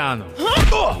 Americano.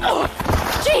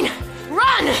 Gene,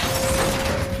 run!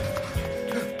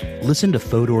 Listen to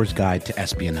Fodor's Guide to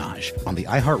Espionage on the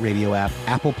iHeartRadio app,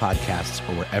 Apple Podcasts,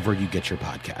 or wherever you get your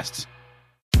podcasts.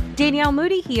 Danielle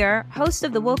Moody here, host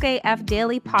of the Woke AF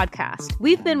Daily podcast.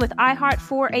 We've been with iHeart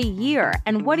for a year,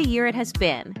 and what a year it has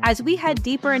been. As we head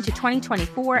deeper into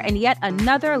 2024 and yet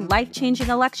another life-changing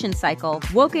election cycle,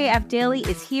 Woke AF Daily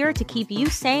is here to keep you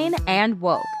sane and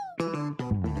woke.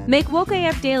 Make Woke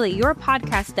AF Daily your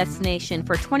podcast destination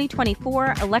for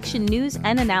 2024 election news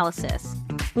and analysis.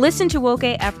 Listen to Woke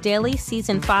AF Daily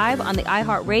Season 5 on the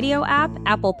iHeartRadio app,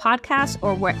 Apple Podcasts,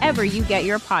 or wherever you get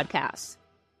your podcasts.